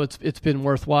feel as though it's been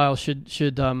worthwhile should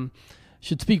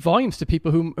speak volumes to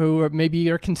people who maybe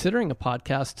are considering a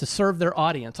podcast to serve their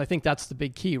audience. I think that's the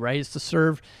big key, right? Is to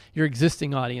serve your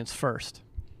existing audience first.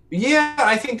 Yeah,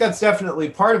 I think that's definitely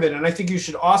part of it. And I think you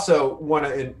should also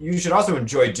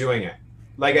enjoy doing it.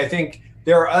 Like, I think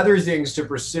there are other things to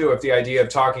pursue if the idea of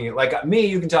talking, like me,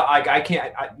 you can tell,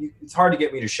 it's hard to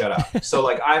get me to shut up. So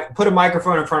like, I put a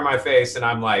microphone in front of my face and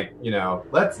I'm like,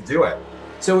 let's do it.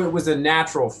 So it was a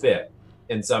natural fit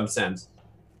in some sense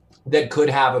that could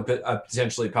have a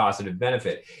potentially positive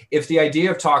benefit. If the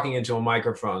idea of talking into a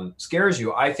microphone scares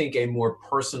you, I think a more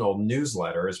personal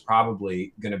newsletter is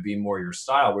probably going to be more your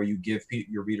style, where you give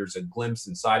your readers a glimpse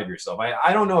inside of yourself.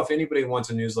 I don't know if anybody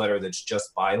wants a newsletter that's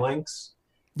just buy links.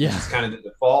 Yeah. It's kind of the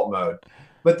default mode.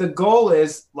 But the goal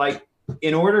is, like,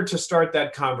 in order to start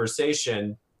that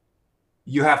conversation,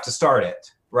 you have to start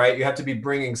it, right? You have to be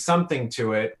bringing something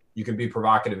to it. You can be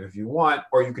provocative if you want,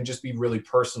 or you can just be really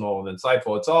personal and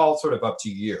insightful. It's all sort of up to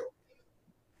you.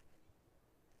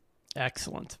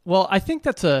 Excellent. Well, I think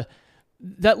that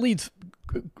leads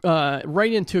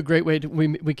right into a great way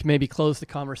we can maybe close the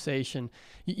conversation.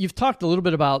 You've talked a little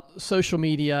bit about social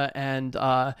media and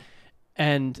the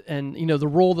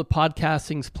role that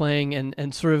podcasting's playing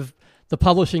and sort of the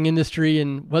publishing industry,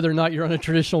 and whether or not you're on a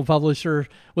traditional publisher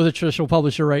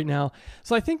right now.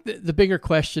 So I think the bigger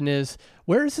question is,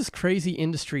 where is this crazy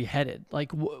industry headed?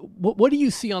 Like, what do you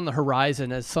see on the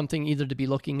horizon as something either to be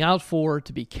looking out for,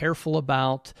 to be careful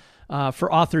about,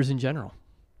 for authors in general?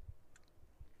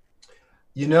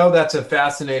 That's a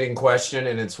fascinating question,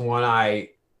 and it's one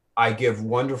I give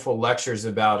wonderful lectures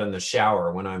about in the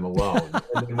shower when I'm alone.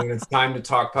 And then when it's time to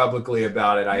talk publicly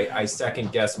about it, I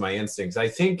second guess my instincts. I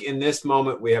think in this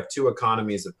moment, we have two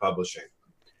economies of publishing,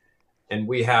 and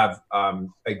we have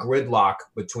a gridlock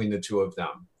between the two of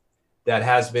them that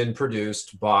has been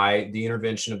produced by the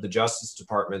intervention of the Justice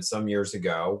Department some years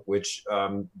ago, which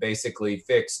basically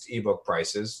fixed ebook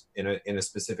prices in a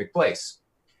specific place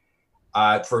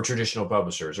for traditional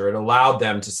publishers, or it allowed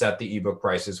them to set the ebook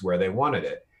prices where they wanted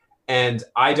it. And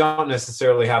I don't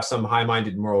necessarily have some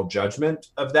high-minded moral judgment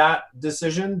of that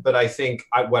decision, but I think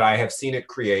what I have seen it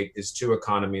create is two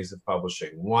economies of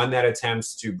publishing. One that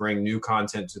attempts to bring new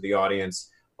content to the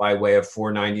audience by way of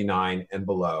 $4.99 and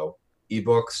below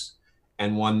ebooks,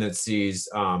 and one that sees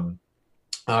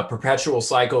perpetual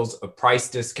cycles of price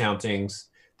discountings,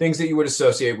 things that you would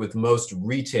associate with most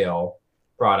retail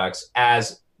products,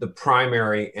 as the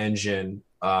primary engine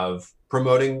of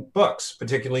promoting books,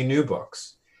 particularly new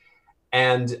books.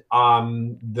 And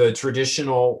the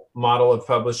traditional model of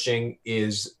publishing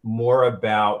is more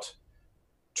about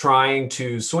trying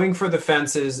to swing for the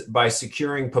fences by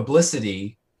securing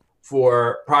publicity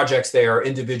for projects they are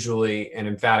individually and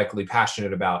emphatically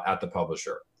passionate about at the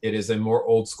publisher. It is a more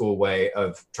old school way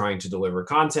of trying to deliver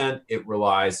content. It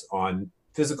relies on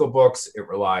physical books. It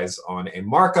relies on a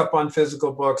markup on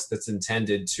physical books that's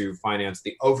intended to finance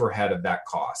the overhead of that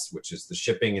cost, which is the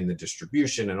shipping and the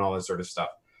distribution and all that sort of stuff.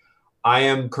 I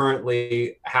am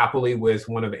currently happily with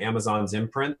one of Amazon's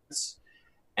imprints,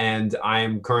 and I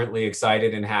am currently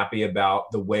excited and happy about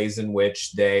the ways in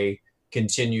which they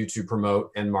continue to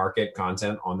promote and market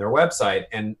content on their website.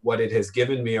 And what it has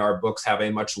given me are books have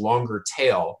a much longer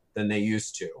tail than they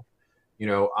used to.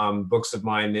 Books of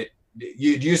mine that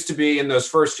it used to be in those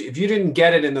first, if you didn't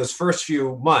get it in those first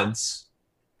few months,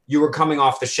 you were coming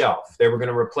off the shelf. They were going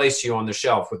to replace you on the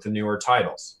shelf with the newer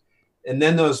titles. And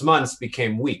then those months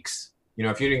became weeks.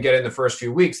 If you didn't get it in the first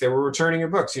few weeks, they were returning your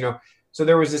books, So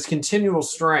there was this continual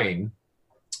strain.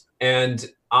 And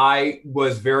I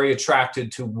was very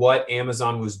attracted to what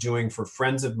Amazon was doing for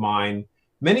friends of mine,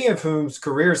 many of whose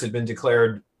careers had been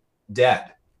declared dead.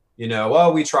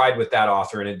 We tried with that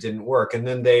author and it didn't work. And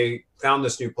then they found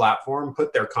this new platform,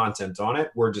 put their content on it,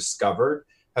 were discovered,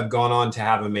 have gone on to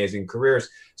have amazing careers.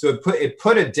 So it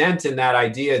put a dent in that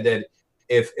idea that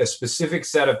if a specific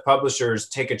set of publishers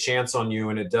take a chance on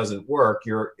you and it doesn't work,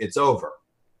 it's over.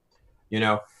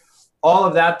 All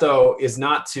of that, though, is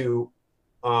not to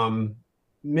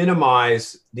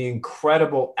minimize the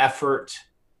incredible effort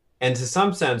and in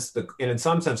some sense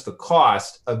the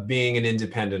cost of being an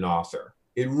independent author.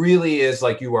 It really is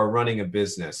like you are running a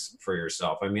business for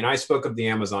yourself. I mean, I spoke of the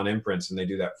Amazon imprints and they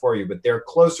do that for you, but they're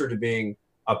closer to being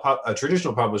a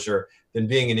traditional publisher than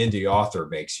being an indie author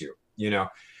makes you,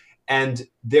 And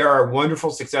there are wonderful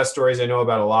success stories. I know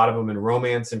about a lot of them in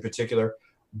romance in particular,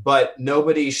 but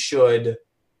nobody should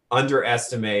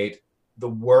underestimate the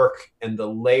work and the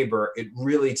labor it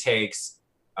really takes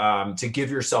to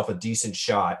give yourself a decent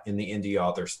shot in the indie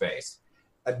author space.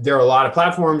 There are a lot of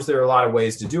platforms. There are a lot of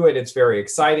ways to do it. It's very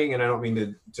exciting. And I don't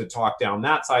mean to talk down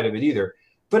that side of it either,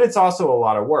 but it's also a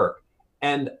lot of work.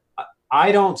 And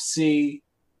I don't see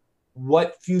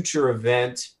what future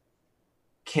event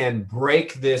can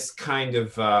break this kind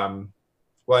of,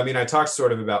 I talked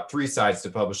sort of about three sides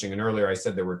to publishing. And earlier I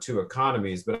said there were two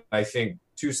economies, but I think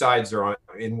two sides are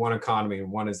in one economy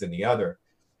and one is in the other.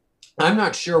 I'm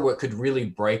not sure what could really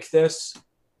break this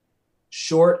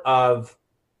short of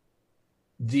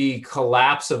the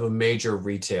collapse of a major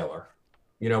retailer,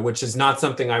 which is not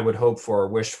something I would hope for or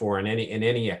wish for in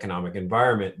any economic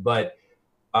environment. But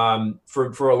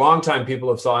for a long time, people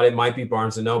have thought it might be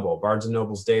Barnes & Noble. Barnes &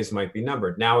 Noble's days might be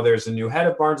numbered. Now there's a new head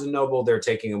of Barnes & Noble. They're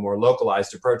taking a more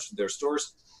localized approach to their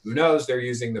stores. Who knows? They're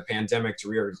using the pandemic to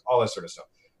reorganize, all that sort of stuff.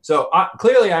 So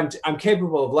clearly, I'm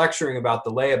capable of lecturing about the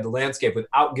lay of the landscape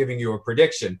without giving you a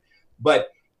prediction. But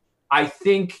I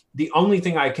think the only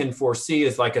thing I can foresee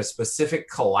is like a specific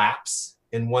collapse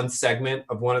in one segment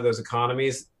of one of those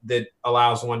economies that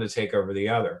allows one to take over the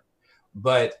other.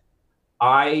 But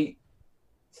I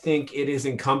think it is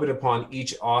incumbent upon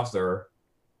each author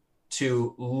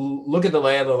to look at the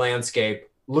lay of the landscape,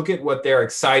 look at what they're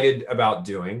excited about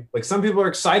doing. Like some people are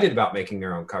excited about making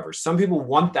their own covers. Some people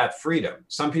want that freedom.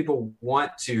 Some people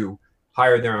want to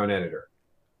hire their own editor.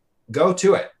 Go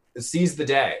to it, seize the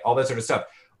day, all that sort of stuff.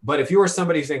 But if you are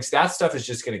somebody who thinks that stuff is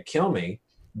just going to kill me,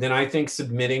 then I think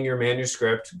submitting your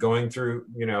manuscript, going through,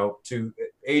 to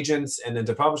agents and then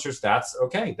to publishers, that's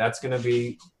okay. That's going to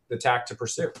be the tack to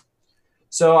pursue.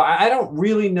 So I don't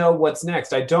really know what's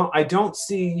next. I don't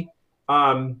see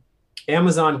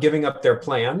Amazon giving up their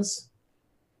plans,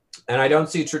 and I don't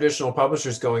see traditional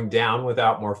publishers going down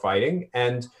without more fighting.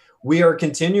 And we are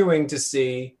continuing to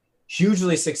see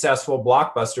hugely successful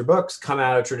blockbuster books come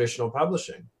out of traditional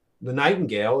publishing. The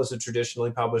Nightingale is a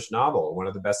traditionally published novel, one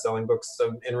of the best-selling books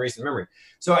in recent memory.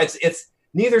 So it's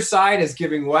neither side is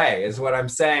giving way, is what I'm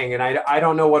saying. And I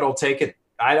don't know what'll take it.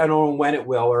 I don't know when it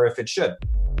will or if it should.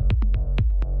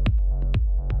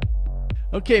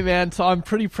 Okay, man. So I'm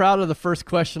pretty proud of the first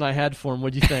question I had for him.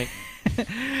 What'd you think?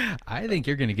 I think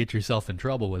you're going to get yourself in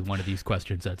trouble with one of these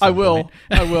questions at some point.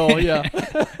 I will, yeah.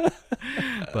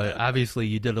 But obviously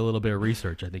you did a little bit of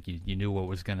research. I think you knew what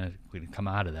was going to come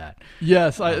out of that.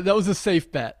 Yes, that was a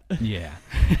safe bet. Yeah.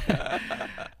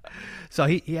 So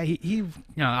he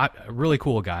a really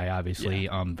cool guy, obviously.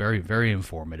 Yeah. Very, very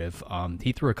informative.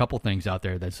 He threw a couple things out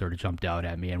there that sort of jumped out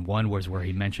at me, and one was where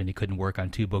he mentioned he couldn't work on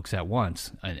two books at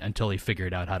once until he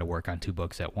figured out how to work on two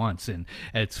books at once. And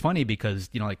it's funny because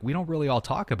we don't really all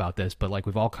talk about this, but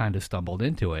we've all kind of stumbled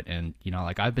into it. And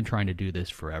I've been trying to do this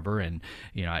forever, and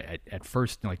at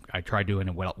first I tried doing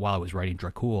it while I was writing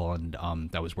Dracul, and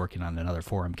I was working on another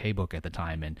 4MK book at the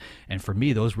time, and for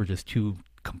me those were just two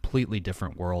completely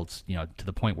different worlds, to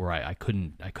the point where I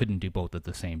couldn't do both at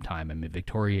the same time. I mean,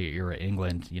 Victoria era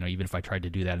England, even if I tried to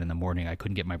do that in the morning, I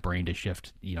couldn't get my brain to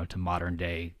shift, to modern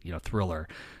day, thriller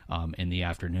in the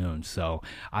afternoon. So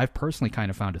I've personally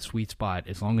kind of found a sweet spot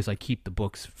as long as I keep the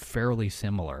books fairly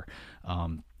similar.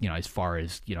 As far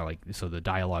as, so the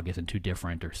dialogue isn't too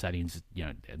different or settings,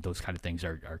 those kind of things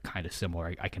are kind of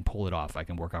similar. I can pull it off. I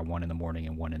can work on one in the morning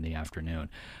and one in the afternoon.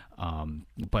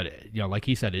 But like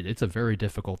he said, it's a very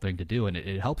difficult thing to do, and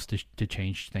it helps to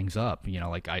change things up.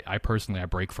 I personally, I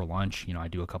break for lunch, I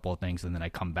do a couple of things and then I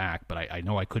come back, but I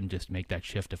know I couldn't just make that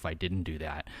shift if I didn't do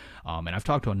that. And I've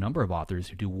talked to a number of authors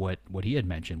who do what he had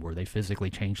mentioned, where they physically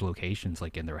change locations,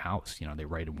 like in their house. They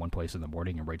write in one place in the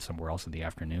morning and write somewhere else in the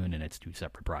afternoon, and it's two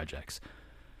separate projects.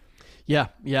 Yeah,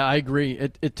 I agree.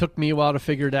 It took me a while to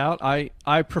figure it out.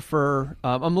 I prefer,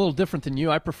 I'm a little different than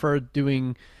you. I prefer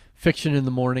doing fiction in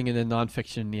the morning and then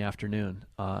nonfiction in the afternoon.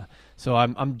 So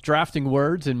I'm drafting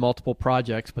words in multiple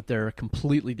projects, but they're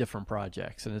completely different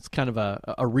projects, and it's kind of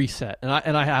a reset. And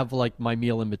I have my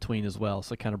meal in between as well,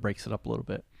 so it kind of breaks it up a little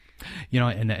bit.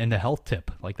 And the health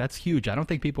tip, that's huge. I don't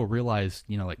think people realize,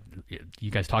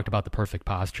 you guys talked about the perfect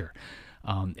posture.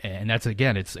 And that's,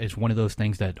 again, it's one of those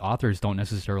things that authors don't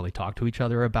necessarily talk to each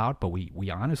other about, but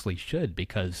we honestly should,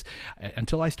 because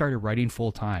until I started writing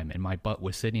full time and my butt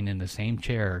was sitting in the same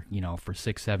chair, for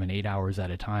 6, 7, 8 hours at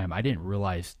a time, I didn't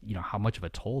realize, how much of a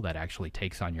toll that actually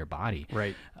takes on your body.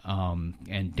 Right.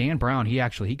 And Dan Brown,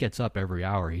 he gets up every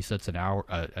hour. He sets an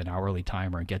hourly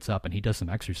timer and gets up and he does some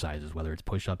exercises, whether it's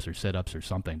push-ups or sit-ups or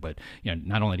something, but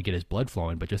not only to get his blood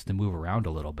flowing, but just to move around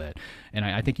a little bit. And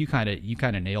I think you kind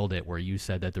of nailed it, where you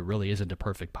said that there really isn't a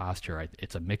perfect posture.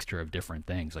 It's a mixture of different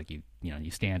things. Like you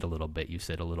stand a little bit, you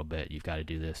sit a little bit, you've got to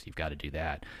do this, you've got to do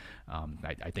that.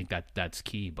 I think that's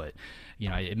key, but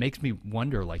it makes me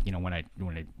wonder, when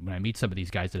I meet some of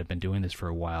these guys that have been doing this for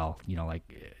a while,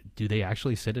 do they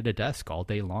actually sit at a desk all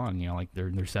day long? They're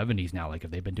in their 70s now.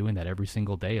 Have they been doing that every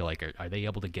single day? Are they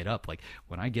able to get up?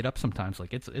 When I get up sometimes,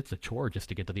 it's a chore just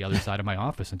to get to the other side of my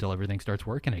office until everything starts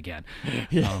working again.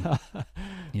 Yeah.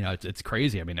 It's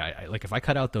crazy. I mean, I if I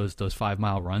cut out those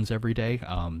 5-mile runs every day,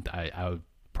 I would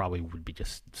probably be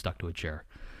just stuck to a chair.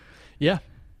 Yeah.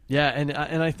 Yeah, and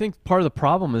I think part of the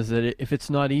problem is that if it's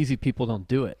not easy, people don't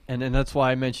do it, and that's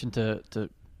why I mentioned to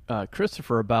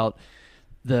Christopher about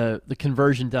the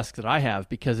conversion desk that I have,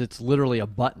 because it's literally a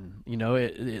button.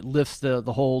 It lifts the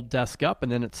whole desk up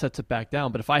and then it sets it back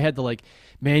down. But if I had to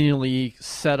manually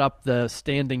set up the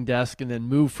standing desk and then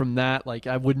move from that,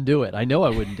 I wouldn't do it. I know I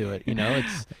wouldn't do it.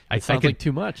 It sounds like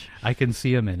too much. I can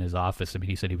see him in his office. I mean,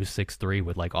 he said he was 6'3"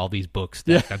 with all these books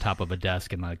stacked on top of a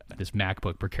desk and this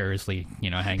MacBook precariously,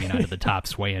 hanging out of the top,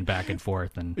 swaying back and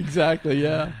forth. And exactly,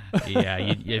 yeah. Yeah,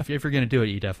 if you're going to do it,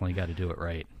 you definitely got to do it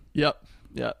right. Yep.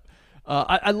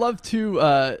 I love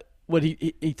to what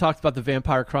he talked about the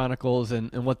Vampire Chronicles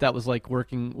and what that was like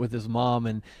working with his mom.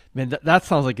 And man, that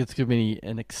sounds like it's going to be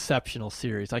an exceptional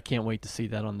series. I can't wait to see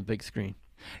that on the big screen.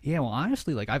 Yeah, well,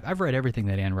 honestly, like I've read everything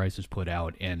that Anne Rice has put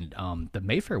out, and the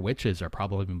Mayfair Witches are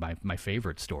probably my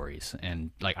favorite stories. And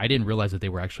like I didn't realize that they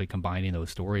were actually combining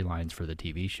those storylines for the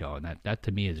TV show, and that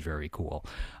to me is very cool.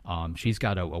 She's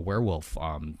got a werewolf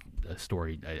a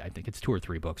story. I think it's 2 or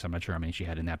 3 books. I'm not sure how many she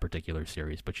had in that particular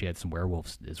series, but she had some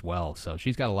werewolves as well. So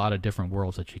she's got a lot of different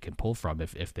worlds that she can pull from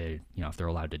if they're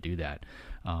allowed to do that.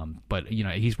 But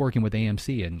he's working with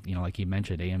AMC, and like he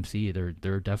mentioned, AMC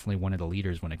they're definitely one of the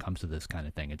leaders when it comes to this kind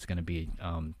of thing. It's going to be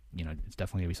it's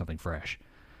definitely going to be something fresh.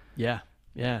 Yeah,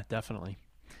 definitely.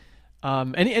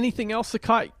 Anything else that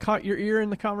caught your ear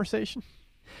in the conversation?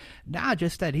 Nah,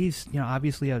 just that he's,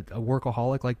 obviously a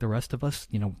workaholic like the rest of us,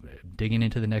 digging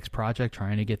into the next project,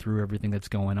 trying to get through everything that's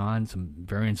going on. Some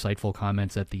very insightful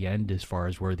comments at the end as far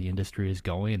as where the industry is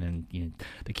going. And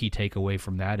the key takeaway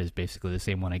from that is basically the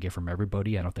same one I get from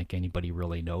everybody. I don't think anybody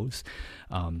really knows.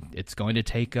 It's going to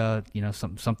take,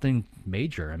 something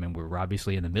major. I mean, we're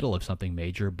obviously in the middle of something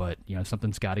major, but,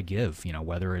 something's got to give,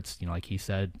 whether it's, like he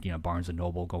said, Barnes &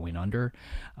 Noble going under.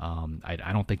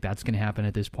 I don't think that's going to happen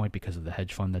at this point because of the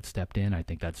hedge fund that's stepped in. I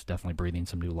think that's definitely breathing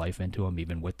some new life into them,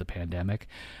 even with the pandemic.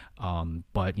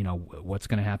 But what's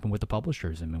going to happen with the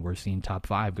publishers? I mean, we're seeing top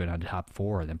 5 go down to top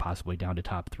 4, then possibly down to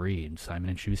top 3. And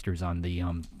Simon & Schuster's on the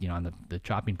on the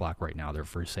chopping block right now. They're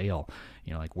for sale.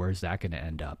 Like where's that going to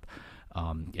end up?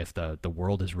 If the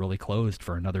world is really closed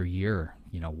for another year,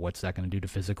 what's that going to do to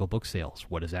physical book sales?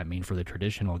 What does that mean for the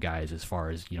traditional guys as far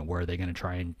as where are they going to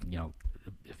try and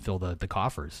fill the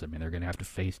coffers? I mean, they're going to have to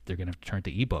turn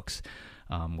to ebooks,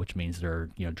 which means they're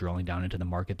drilling down into the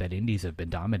market that indies have been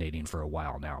dominating for a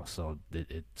while now. So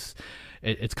it's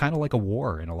kind of like a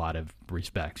war in a lot of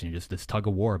respects. Just this tug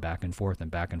of war back and forth,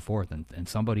 and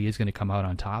somebody is going to come out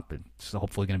on top. It's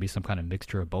hopefully going to be some kind of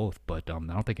mixture of both, but I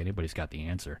don't think anybody's got the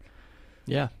answer.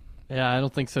 Yeah, I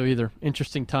don't think so either.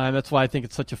 Interesting time. That's why I think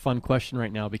it's such a fun question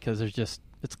right now, because it's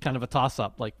kind of a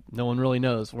toss-up. Like no one really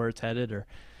knows where it's headed or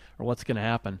what's going to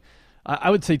happen. I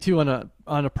would say too,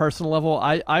 on a personal level,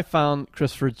 I found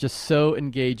Christopher just so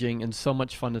engaging and so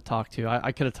much fun to talk to.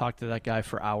 I could have talked to that guy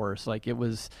for hours. Like it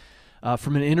was,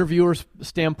 from an interviewer's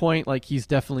standpoint, like he's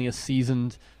definitely a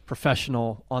seasoned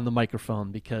professional on the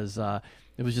microphone, because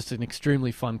it was just an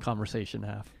extremely fun conversation to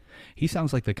have. He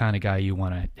sounds like the kind of guy you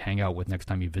want to hang out with next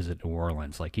time you visit New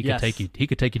Orleans. Like he could take you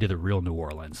to the real New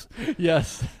Orleans.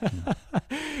 Yes.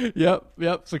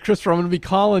 Yep. So Christopher, I'm going to be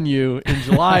calling you in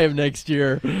July of next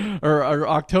year or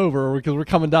October, because we're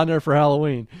coming down there for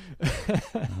Halloween.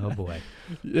 Oh boy.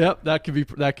 Yep. That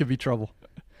could be trouble.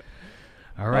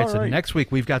 All right. So next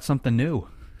week we've got something new.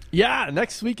 Yeah.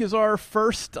 Next week is our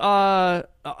first topic-based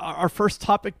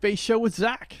show with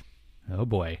Zach. Oh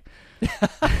boy.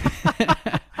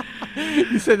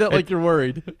 You say that like you're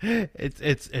worried.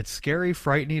 It's scary,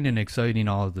 frightening, and exciting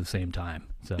all at the same time.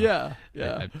 So yeah.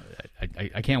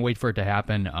 I can't wait for it to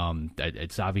happen.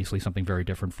 It's obviously something very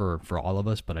different for all of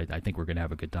us, but I think we're gonna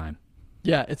have a good time.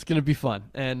 Yeah, it's gonna be fun.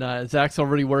 And Zach's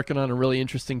already working on a really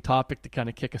interesting topic to kind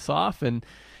of kick us off. And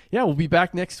yeah, we'll be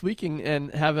back next week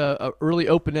and have a really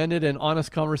open-ended and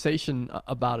honest conversation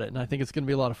about it. And I think it's gonna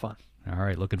be a lot of fun. All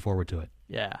right, looking forward to it.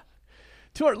 Yeah.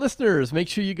 To our listeners, make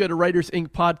sure you go to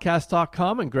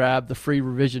writersincpodcast.com and grab the free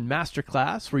revision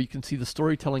masterclass, where you can see the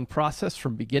storytelling process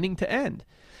from beginning to end.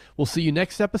 We'll see you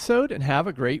next episode, and have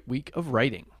a great week of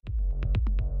writing.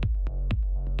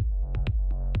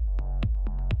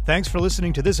 Thanks for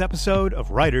listening to this episode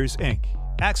of Writers Inc.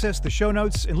 Access the show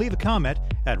notes and leave a comment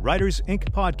at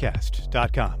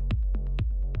writersincpodcast.com.